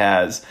like he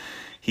has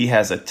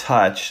a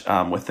touch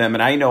with them.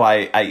 And I know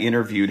I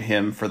interviewed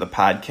him for the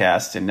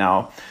podcast, and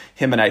now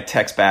him and I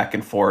text back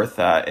and forth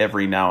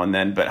every now and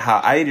then. But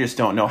I just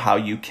don't know how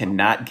you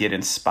cannot get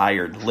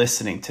inspired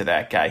listening to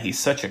that guy. He's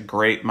such a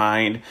great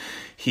mind.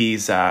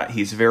 He's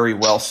very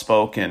well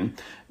spoken.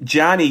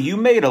 Johnny, you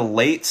made a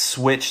late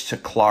switch to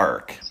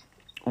Clark.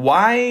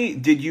 Why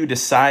did you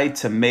decide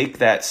to make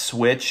that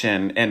switch,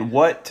 and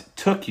what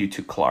took you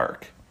to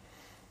Clark?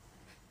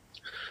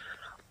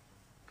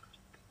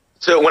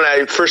 So when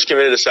I first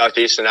committed to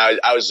Southeastern,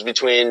 I was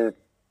between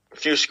a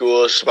few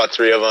schools, about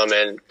 3 of them,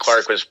 and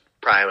Clark was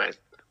prime.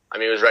 I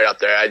mean, it was right up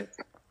there.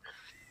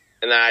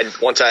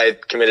 Once I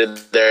committed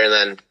there, and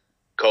then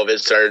COVID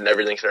started and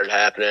everything started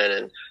happening,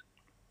 and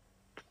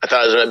I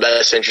thought it was in my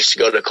best interest to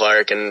go to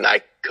Clark, and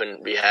I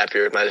couldn't be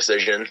happier with my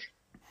decision.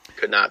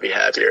 Could not be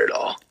happier at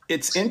all.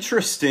 It's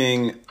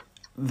interesting,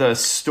 the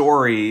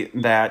story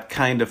that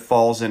kind of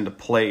falls into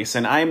place,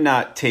 and I'm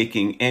not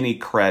taking any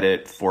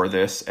credit for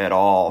this at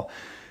all,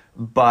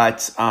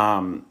 but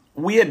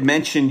we had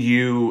mentioned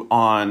you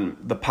on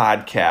the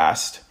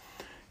podcast,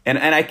 and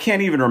I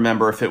can't even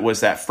remember if it was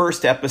that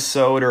first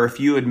episode or if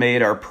you had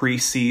made our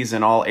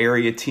preseason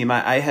all-area team.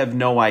 I have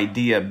no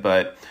idea,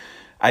 but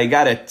I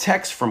got a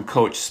text from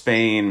Coach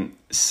Spain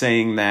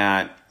saying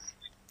that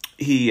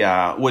he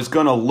was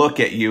going to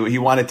look at you. He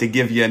wanted to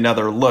give you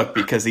another look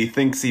because he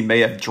thinks he may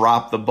have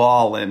dropped the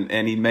ball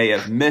and he may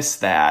have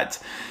missed that.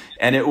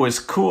 And it was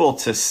cool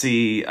to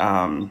see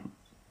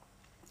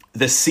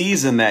the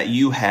season that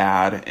you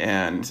had,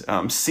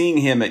 and seeing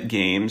him at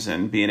games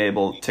and being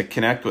able to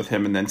connect with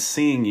him, and then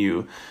seeing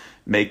you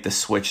make the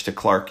switch to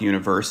Clark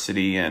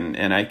University.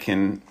 And I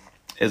can,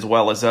 as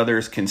well as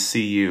others, can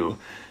see you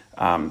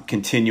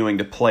continuing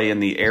to play in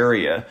the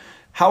area.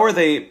 How are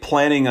they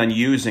planning on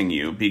using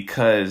you?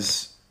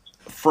 Because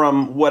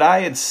from what I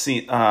had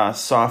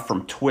saw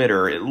from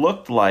Twitter, it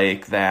looked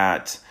like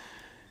that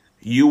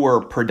you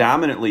were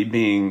predominantly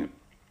being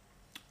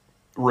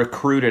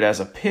recruited as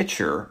a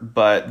pitcher,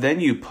 but then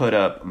you put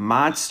up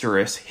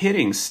monstrous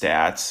hitting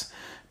stats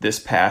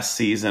this past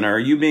season. Are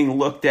you being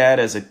looked at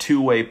as a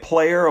two-way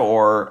player,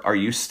 or are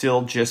you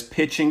still just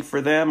pitching for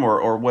them,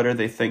 or what are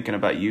they thinking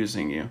about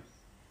using you?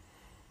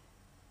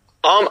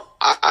 I'm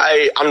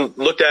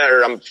looked at,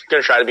 or I'm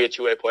going to try to be a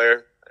two-way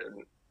player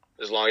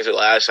as long as it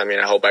lasts. I mean,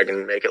 I hope I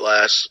can make it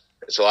last.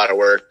 It's a lot of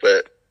work,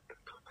 but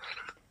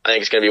I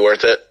think it's going to be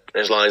worth it.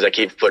 As long as I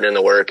keep putting in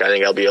the work, I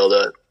think I'll be able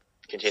to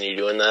continue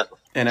doing that.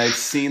 And I've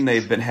seen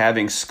they've been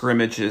having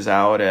scrimmages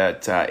out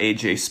at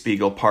A.J.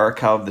 Spiegel Park.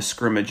 How have the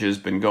scrimmages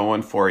been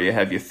going for you?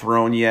 Have you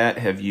thrown yet?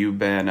 Have you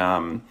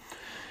been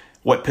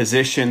what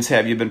positions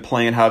have you been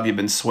playing? How have you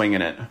been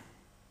swinging it?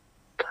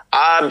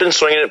 I've been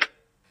swinging it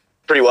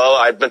pretty well.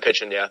 I've been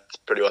pitching,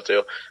 pretty well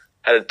too.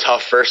 Had a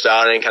tough first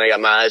outing, kind of got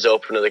my eyes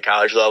open to the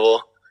college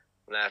level.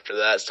 And after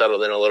that,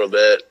 settled in a little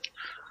bit.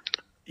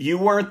 You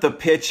weren't the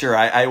pitcher.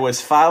 I was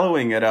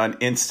following it on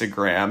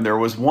Instagram. There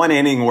was one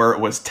inning where it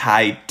was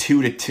tied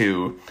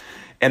 2-2.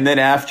 And then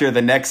after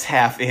the next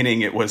half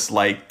inning, it was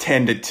like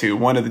 10-2.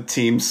 One of the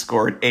teams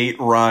scored 8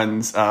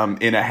 runs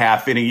in a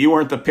half inning. You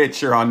weren't the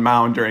pitcher on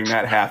mound during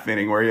that half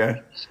inning, were you?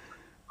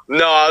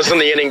 No, I was in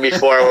the inning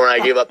before when I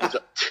gave up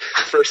the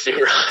first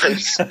 2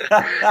 runs.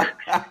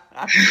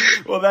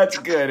 Well, that's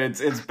good.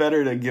 It's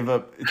better to give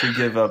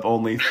up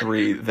only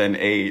 3 than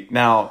 8.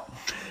 Now,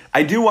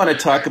 I do want to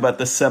talk about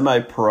the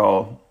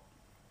semi-pro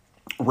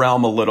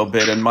realm a little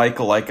bit. And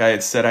Michael, like I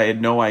had said, I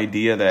had no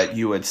idea that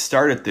you had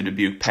started the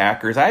Dubuque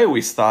Packers. I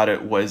always thought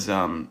it was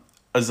a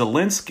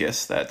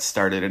Zelinskis that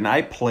started, and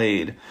I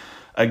played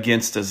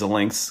against a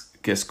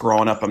Zelinskis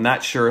growing up. I'm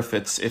not sure if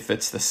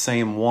it's the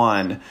same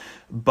one,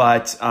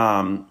 but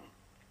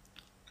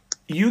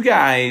you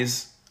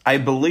guys, I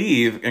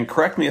believe, and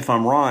correct me if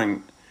I'm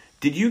wrong,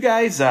 did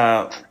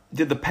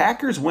the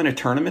Packers win a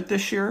tournament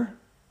this year?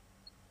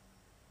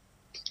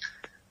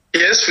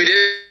 Yes, we did.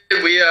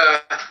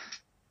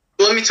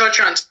 Let me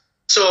touch on.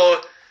 So,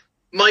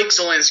 Mike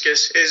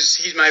Zelinskis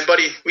he's my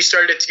buddy. We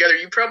started it together.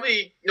 You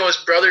probably know his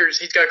brothers.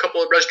 He's got a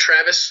couple of brothers,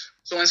 Travis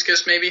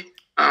Zelinskis, maybe.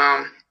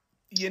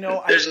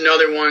 There's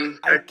another one.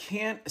 I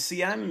can't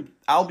see.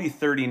 I'll be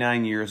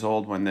 39 years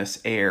old when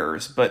this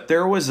airs, but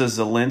there was a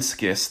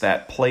Zelinskis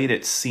that played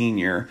at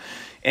senior.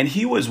 And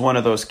he was one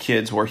of those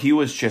kids where he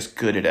was just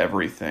good at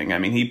everything. I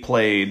mean, he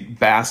played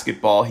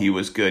basketball, he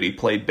was good. He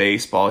played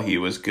baseball, he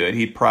was good.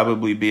 He'd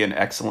probably be an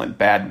excellent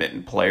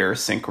badminton player,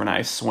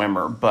 synchronized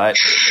swimmer. But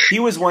he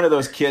was one of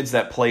those kids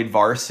that played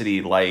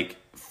varsity like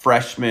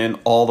freshman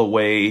all the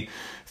way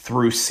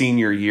through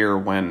senior year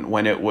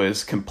when it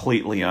was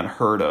completely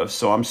unheard of.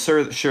 So I'm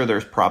sure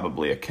there's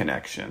probably a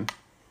connection.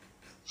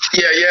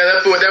 Yeah,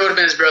 that would have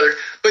been his brother.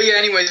 But yeah,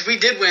 anyways, we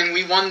did win.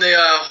 We won the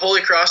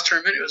Holy Cross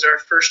tournament. It was our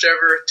first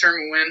ever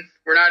tournament win.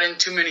 We're not in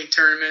too many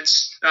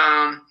tournaments.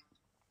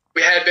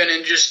 we had been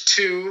in just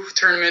 2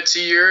 tournaments a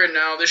year, and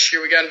now this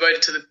year we got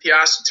invited to the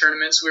Piasta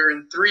tournaments. We were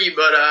in 3,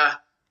 but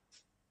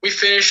we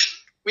finished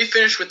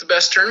with the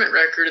best tournament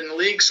record in the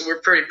league, so we're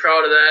pretty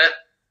proud of that.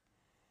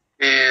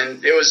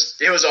 And it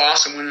was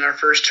awesome winning our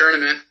first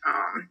tournament.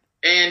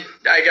 And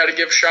I got to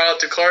give a shout out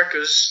to Clark,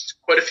 because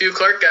quite a few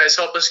Clark guys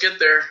helped us get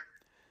there,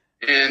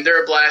 and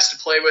they're a blast to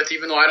play with.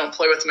 Even though I don't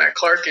play with them at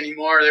Clark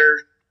anymore,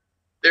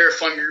 they're a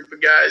fun group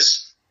of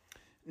guys.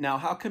 Now,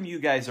 how come you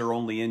guys are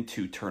only in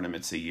 2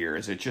 tournaments a year?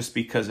 Is it just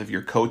because of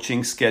your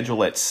coaching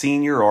schedule at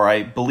senior, or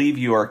I believe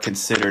you are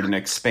considered an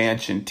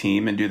expansion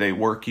team, and do they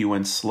work you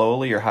in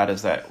slowly, or how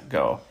does that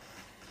go?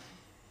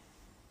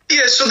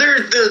 Yeah, so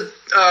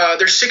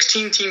there's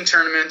 16 team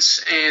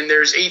tournaments, and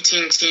there's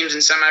 18 teams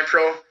in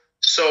semi-pro.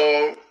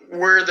 So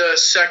we're the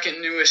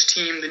second newest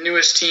team. The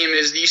newest team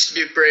is the East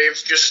Dubuque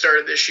Braves, just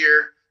started this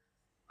year.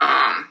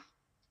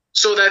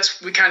 So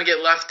we kind of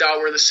get left out.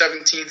 We're the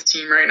 17th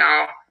team right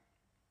now.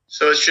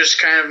 So it's just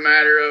kind of a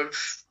matter of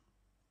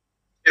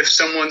if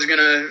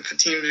a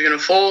team's gonna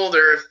fold,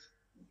 or if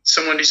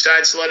someone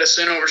decides to let us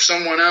in over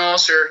someone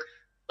else, or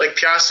like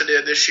Piasta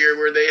did this year,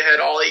 where they had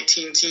all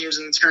 18 teams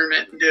in the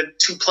tournament and did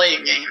 2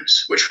 playing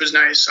games, which was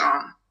nice.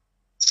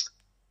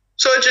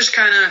 So it just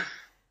kind of,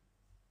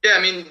 yeah,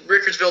 I mean,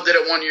 Rickardsville did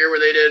it one year where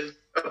they did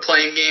a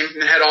playing game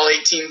and had all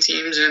 18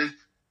 teams,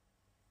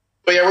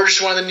 but yeah, we're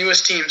just one of the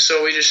newest teams,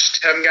 so we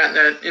just haven't gotten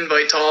that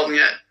invite to all of them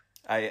yet.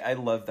 I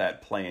love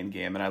that playing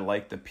game, and I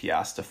like the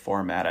Piasta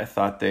format. I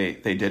thought they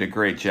did a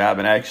great job,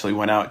 and I actually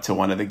went out to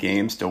one of the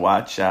games to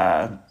watch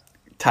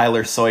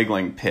Tyler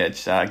Soigling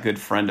pitch. A good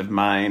friend of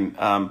mine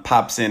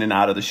pops in and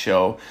out of the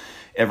show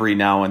every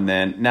now and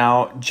then.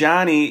 Now,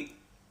 Johnny,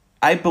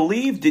 I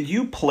believe, did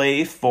you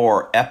play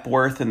for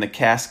Epworth in the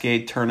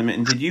Cascade tournament,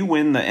 and did you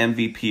win the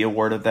MVP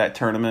award of that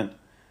tournament?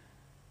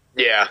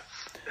 Yeah.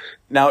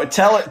 Now,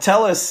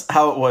 tell us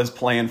how it was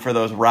playing for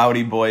those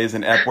rowdy boys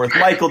in Epworth.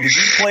 Michael, did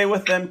you play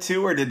with them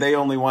too, or did they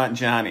only want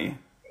Johnny?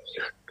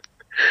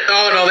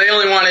 Oh, no, they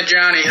only wanted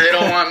Johnny. They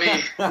don't want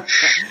me.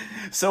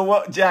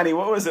 So, Johnny,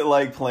 what was it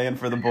like playing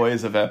for the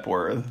boys of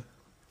Epworth?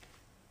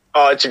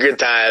 Oh, it's a good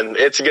time.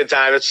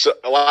 It's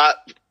a lot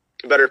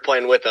better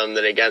playing with them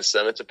than against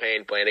them. It's a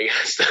pain playing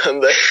against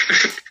them, but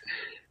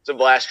it's a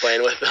blast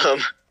playing with them.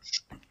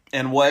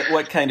 And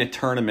what kind of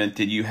tournament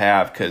did you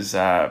have? Because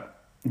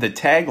the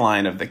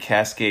tagline of the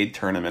Cascade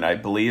tournament, I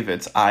believe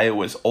it's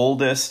Iowa's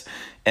oldest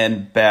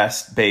and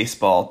best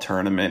baseball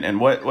tournament. And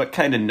what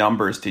kind of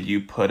numbers did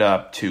you put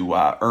up to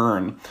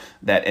earn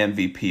that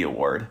MVP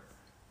award?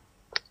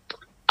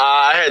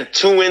 I had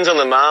 2 wins on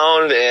the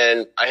mound,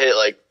 and I hit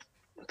like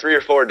 3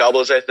 or 4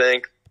 doubles, I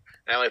think.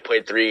 I only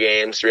played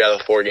 3 out of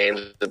the 4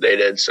 games that they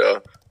did.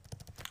 So,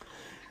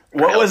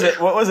 what was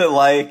it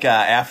like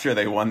after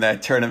they won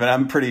that tournament?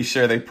 I'm pretty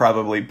sure they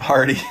probably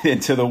partied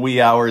into the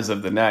wee hours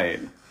of the night.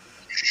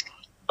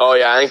 Oh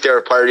yeah, I think they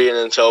were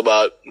partying until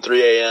about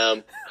 3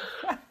 a.m.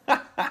 Oh,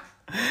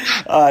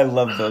 I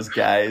love those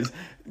guys.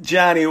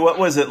 Johnny, what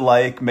was it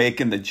like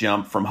making the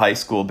jump from high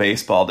school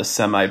baseball to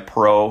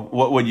semi-pro?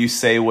 What would you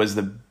say was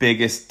the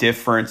biggest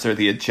difference or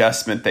the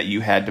adjustment that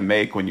you had to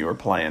make when you were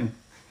playing?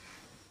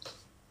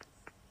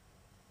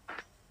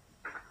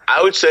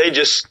 I would say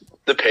just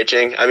the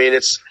pitching. I mean,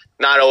 it's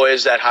not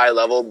always that high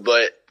level,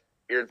 but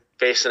you're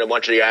facing a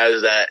bunch of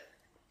guys that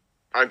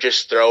aren't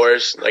just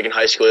throwers. Like in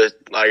high school, a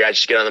lot of guys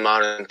just get on the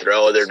mound and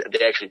throw.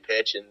 They actually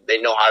pitch, and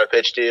they know how to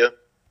pitch to you.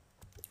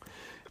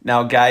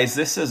 Now, guys,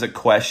 this is a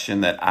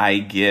question that I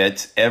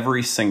get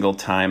every single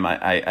time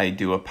I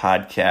do a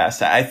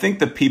podcast. I think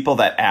the people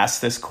that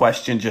ask this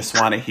question just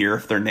want to hear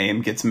if their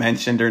name gets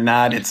mentioned or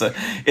not.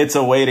 It's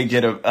a way to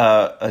get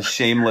a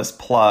shameless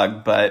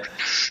plug. But,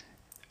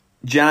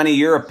 Johnny,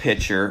 you're a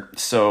pitcher,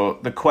 so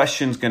the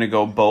question's going to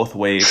go both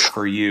ways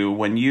for you.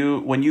 When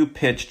you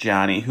pitch,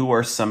 Johnny, who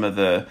are some of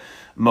the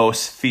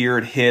most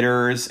feared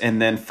hitters?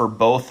 And then for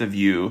both of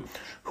you,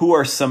 who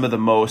are some of the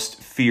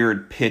most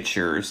feared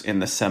pitchers in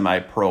the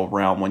semi-pro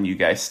realm when you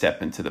guys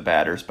step into the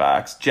batter's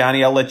box?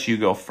 Johnny, I'll let you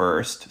go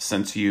first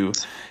since you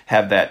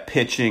have that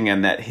pitching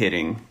and that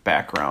hitting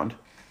background.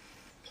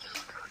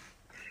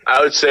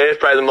 I would say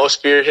probably the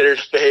most feared hitter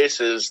to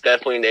face is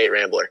definitely Nate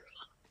Rambler.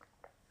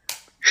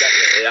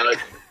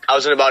 Definitely. I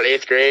was in about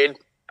 8th grade.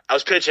 I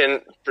was pitching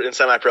in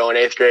semi-pro in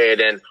 8th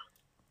grade, and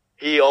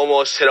he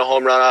almost hit a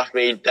home run off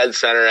me dead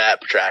center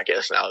at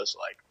Petrakis, and I was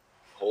like,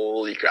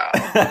 holy cow.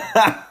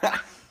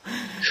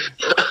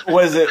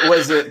 Was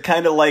it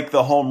kind of like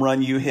the home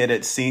run you hit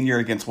at senior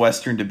against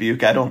Western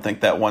Dubuque? I don't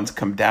think that one's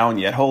come down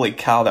yet. Holy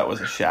cow, that was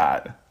a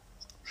shot.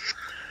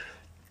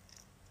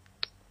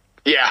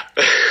 Yeah.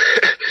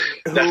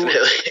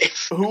 Definitely.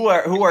 Who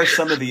are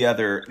some of the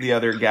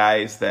other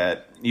guys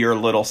that you're a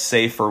little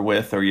safer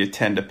with or you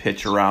tend to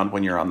pitch around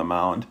when you're on the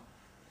mound?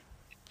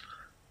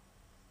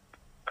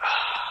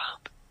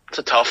 It's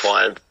a tough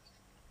one.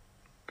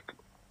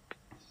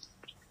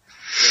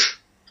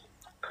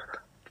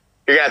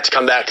 You're gonna have to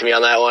come back to me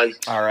on that one.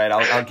 All right,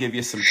 I'll give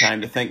you some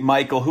time to think.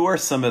 Michael, who are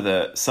some of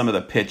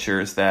the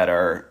pitchers that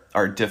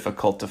are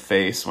difficult to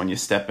face when you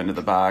step into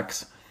the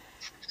box?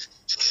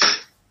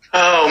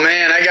 Oh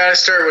man, I gotta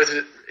start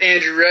with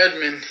Andrew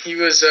Redmond. He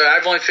was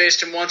I've only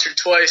faced him once or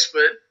twice,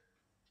 but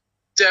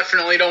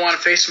definitely don't want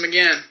to face him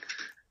again.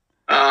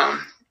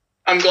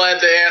 I'm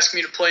glad they asked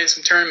me to play in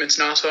some tournaments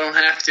now, so I don't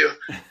have to.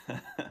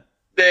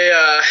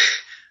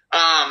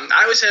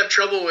 I always have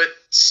trouble with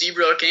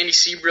Andy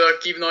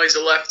Seabrook, even though he's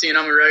a lefty and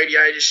I'm a righty.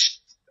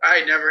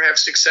 I never have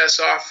success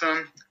off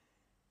him.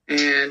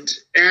 And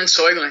Aaron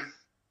Soigling,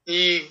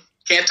 he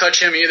can't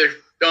touch him either.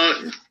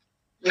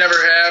 Never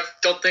have.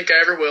 Don't think I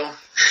ever will.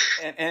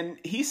 And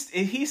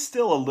he's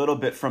still a little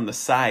bit from the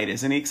side,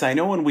 isn't he? Because I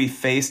know when we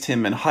faced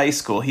him in high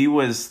school, he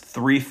was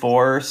 3/4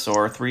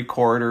 or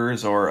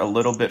 3/4 or a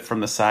little bit from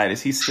the side.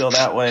 Is he still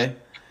that way?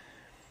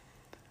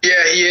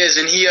 Yeah, he is,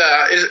 and he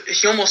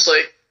almost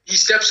like he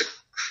steps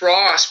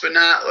across, but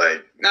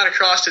not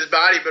across his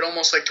body, but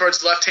almost like towards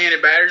the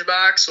left-handed batter's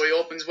box. So he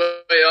opens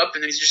way up,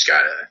 and then he's just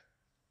got a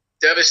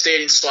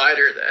devastating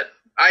slider that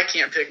I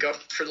can't pick up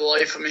for the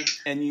life of me.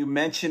 And you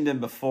mentioned him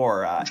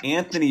before,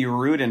 Anthony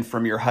Rudin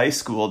from your high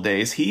school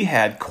days. He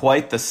had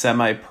quite the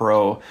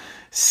semi-pro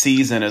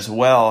season as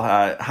well.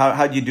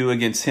 How'd you do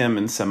against him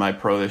in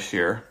semi-pro this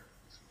year?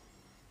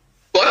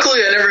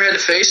 Luckily, I never had to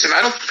face him.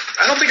 I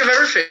don't think I've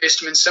ever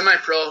faced him in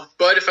semi-pro,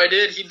 but if I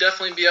did, he'd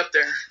definitely be up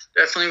there.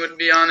 Definitely would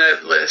be on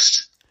that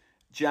list.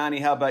 Johnny,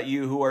 how about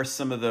you? Who are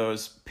some of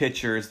those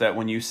pitchers that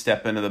when you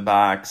step into the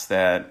box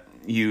that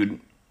you'd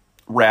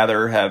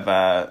rather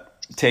have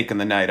taken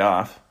the night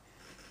off?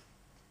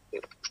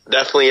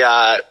 Definitely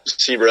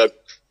Seabrook.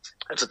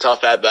 It's a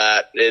tough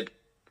at-bat.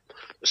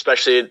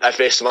 Especially I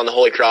faced him on the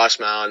Holy Cross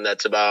mound.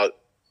 That's about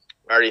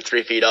already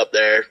 3 feet up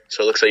there,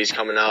 so it looks like he's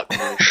coming up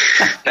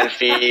 10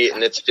 feet,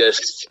 and it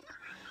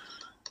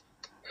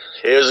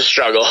was a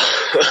struggle.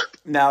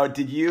 Now,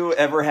 did you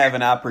ever have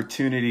an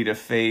opportunity to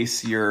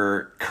face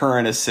your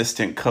current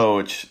assistant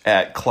coach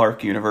at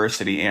Clark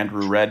University,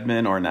 Andrew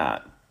Redmond, or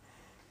not?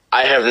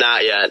 I have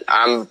not yet.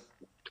 I'm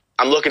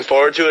looking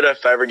forward to it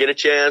if I ever get a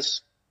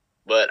chance,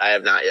 but I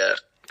have not yet.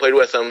 Played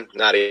with him,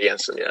 not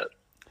against him yet.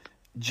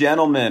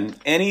 Gentlemen,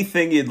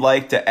 anything you'd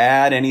like to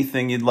add,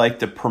 anything you'd like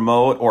to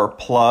promote or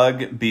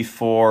plug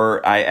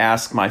before I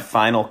ask my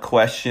final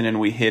question and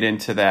we hit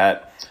into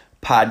that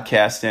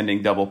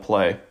podcast-ending double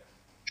play?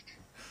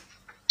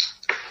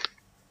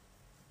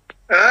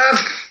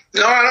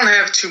 No, I don't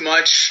have too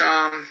much.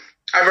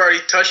 I've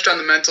already touched on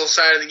the mental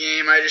side of the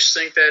game. I just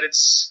think that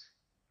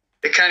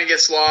it kind of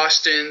gets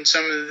lost in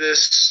some of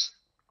this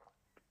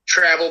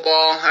travel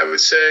ball, I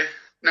would say.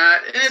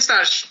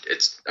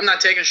 I'm not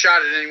taking a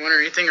shot at anyone or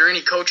anything or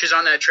any coaches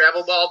on that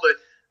travel ball, but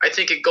I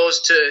think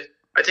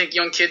I think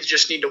young kids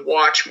just need to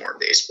watch more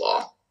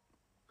baseball.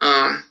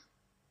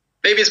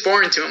 Maybe it's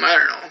boring to them, I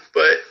don't know,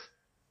 but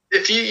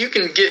if you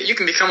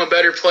can become a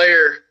better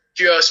player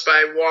just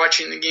by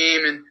watching the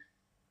game. And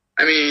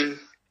I mean,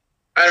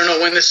 I don't know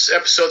when this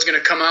episode's going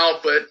to come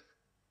out, but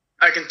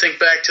I can think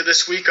back to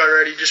this week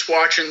already, just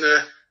watching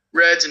the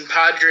Reds and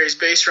Padres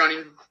base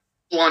running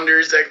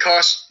blunders that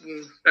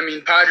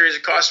Padres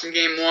it cost them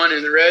game 1,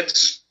 and the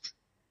Reds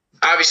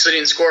obviously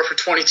didn't score for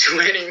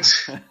 22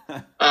 innings.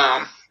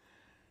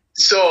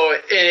 So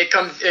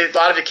a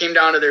lot of it came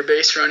down to their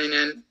base running,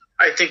 and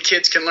I think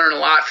kids can learn a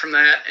lot from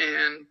that,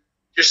 and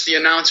just the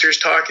announcers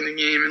talking the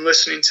game and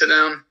listening to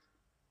them.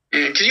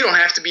 And because you don't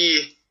have to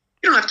be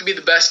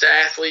the best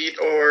athlete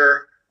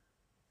or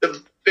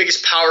the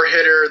biggest power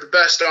hitter or the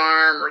best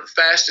arm or the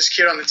fastest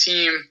kid on the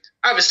team.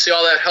 Obviously,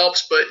 all that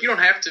helps, but you don't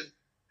have to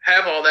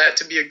have all that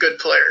to be a good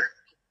player.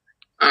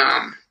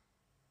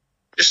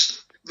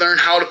 Just learn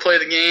how to play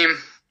the game,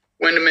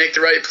 when to make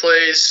the right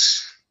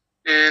plays,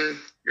 and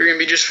you're going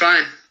to be just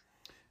fine.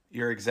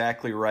 You're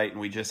exactly right. And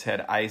we just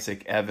had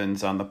Isaac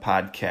Evans on the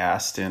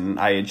podcast, and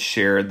I had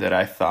shared that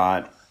I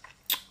thought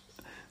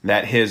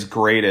that his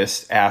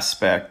greatest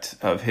aspect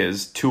of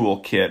his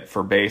toolkit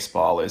for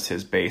baseball is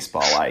his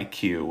baseball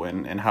IQ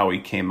and how he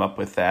came up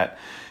with that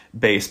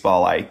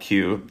baseball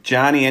IQ.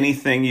 Johnny,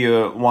 anything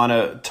you want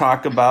to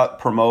talk about,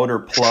 promote, or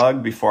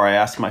plug before I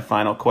ask my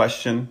final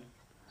question?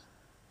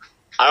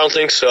 I don't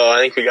think so. I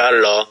think we got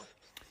it all.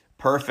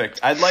 Perfect.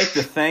 I'd like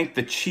to thank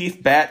the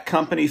Chief Bat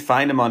Company.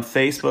 Find them on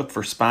Facebook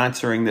for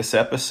sponsoring this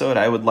episode.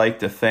 I would like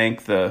to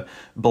thank the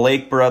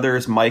Blake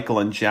brothers, Michael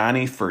and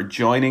Johnny, for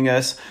joining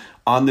us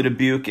on the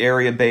Dubuque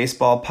Area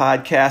Baseball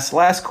Podcast.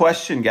 Last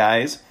question,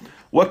 guys.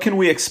 What can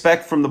we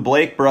expect from the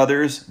Blake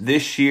brothers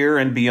this year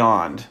and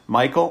beyond?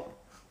 Michael?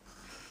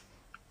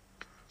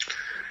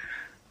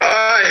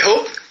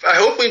 I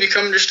hope we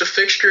become just a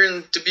fixture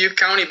in Dubuque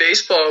County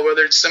baseball,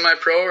 whether it's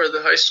semi-pro or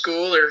the high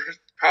school or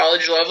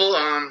college level.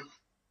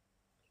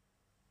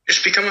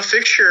 Just become a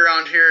fixture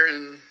around here,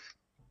 and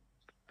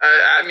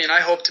I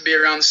hope to be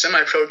around the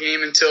semi-pro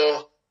game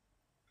until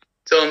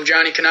I'm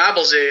Johnny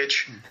Knobel's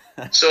age.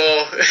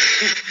 So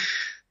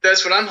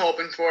that's what I'm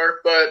hoping for.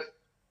 But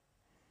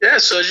yeah,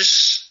 so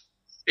just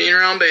being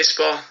around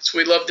baseball, that's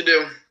what we love to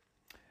do.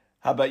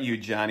 How about you,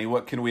 Johnny?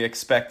 What can we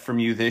expect from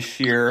you this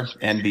year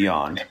and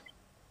beyond?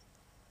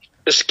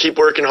 Just keep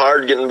working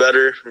hard, getting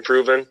better,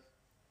 improving.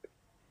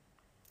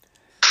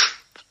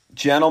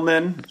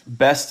 Gentlemen,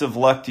 best of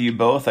luck to you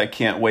both. I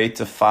can't wait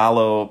to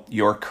follow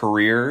your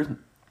career.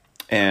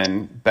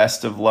 And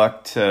best of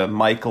luck to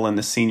Michael and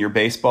the senior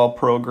baseball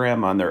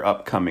program on their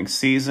upcoming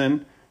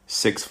season.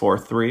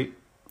 643.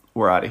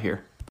 We're out of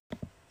here.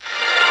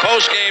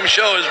 Post-game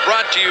show is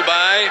brought to you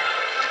by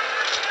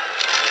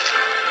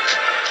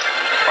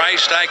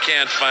Christ, I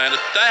can't find it.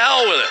 The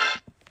hell with it.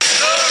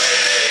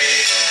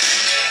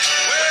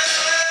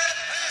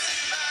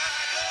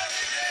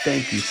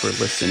 Thank you for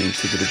listening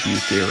to the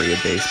Dubuque Area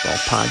Baseball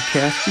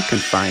Podcast. You can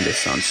find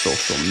us on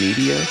social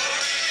media,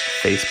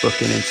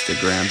 Facebook and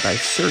Instagram by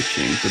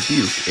searching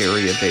Dubuque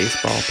Area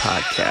Baseball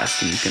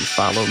Podcast. And you can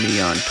follow me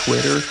on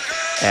Twitter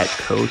at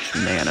Coach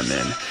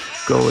Manaman.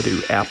 Go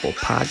to Apple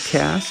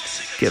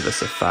Podcasts, give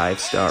us a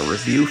 5-star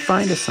review,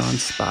 find us on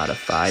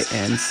Spotify,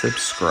 and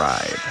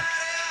subscribe.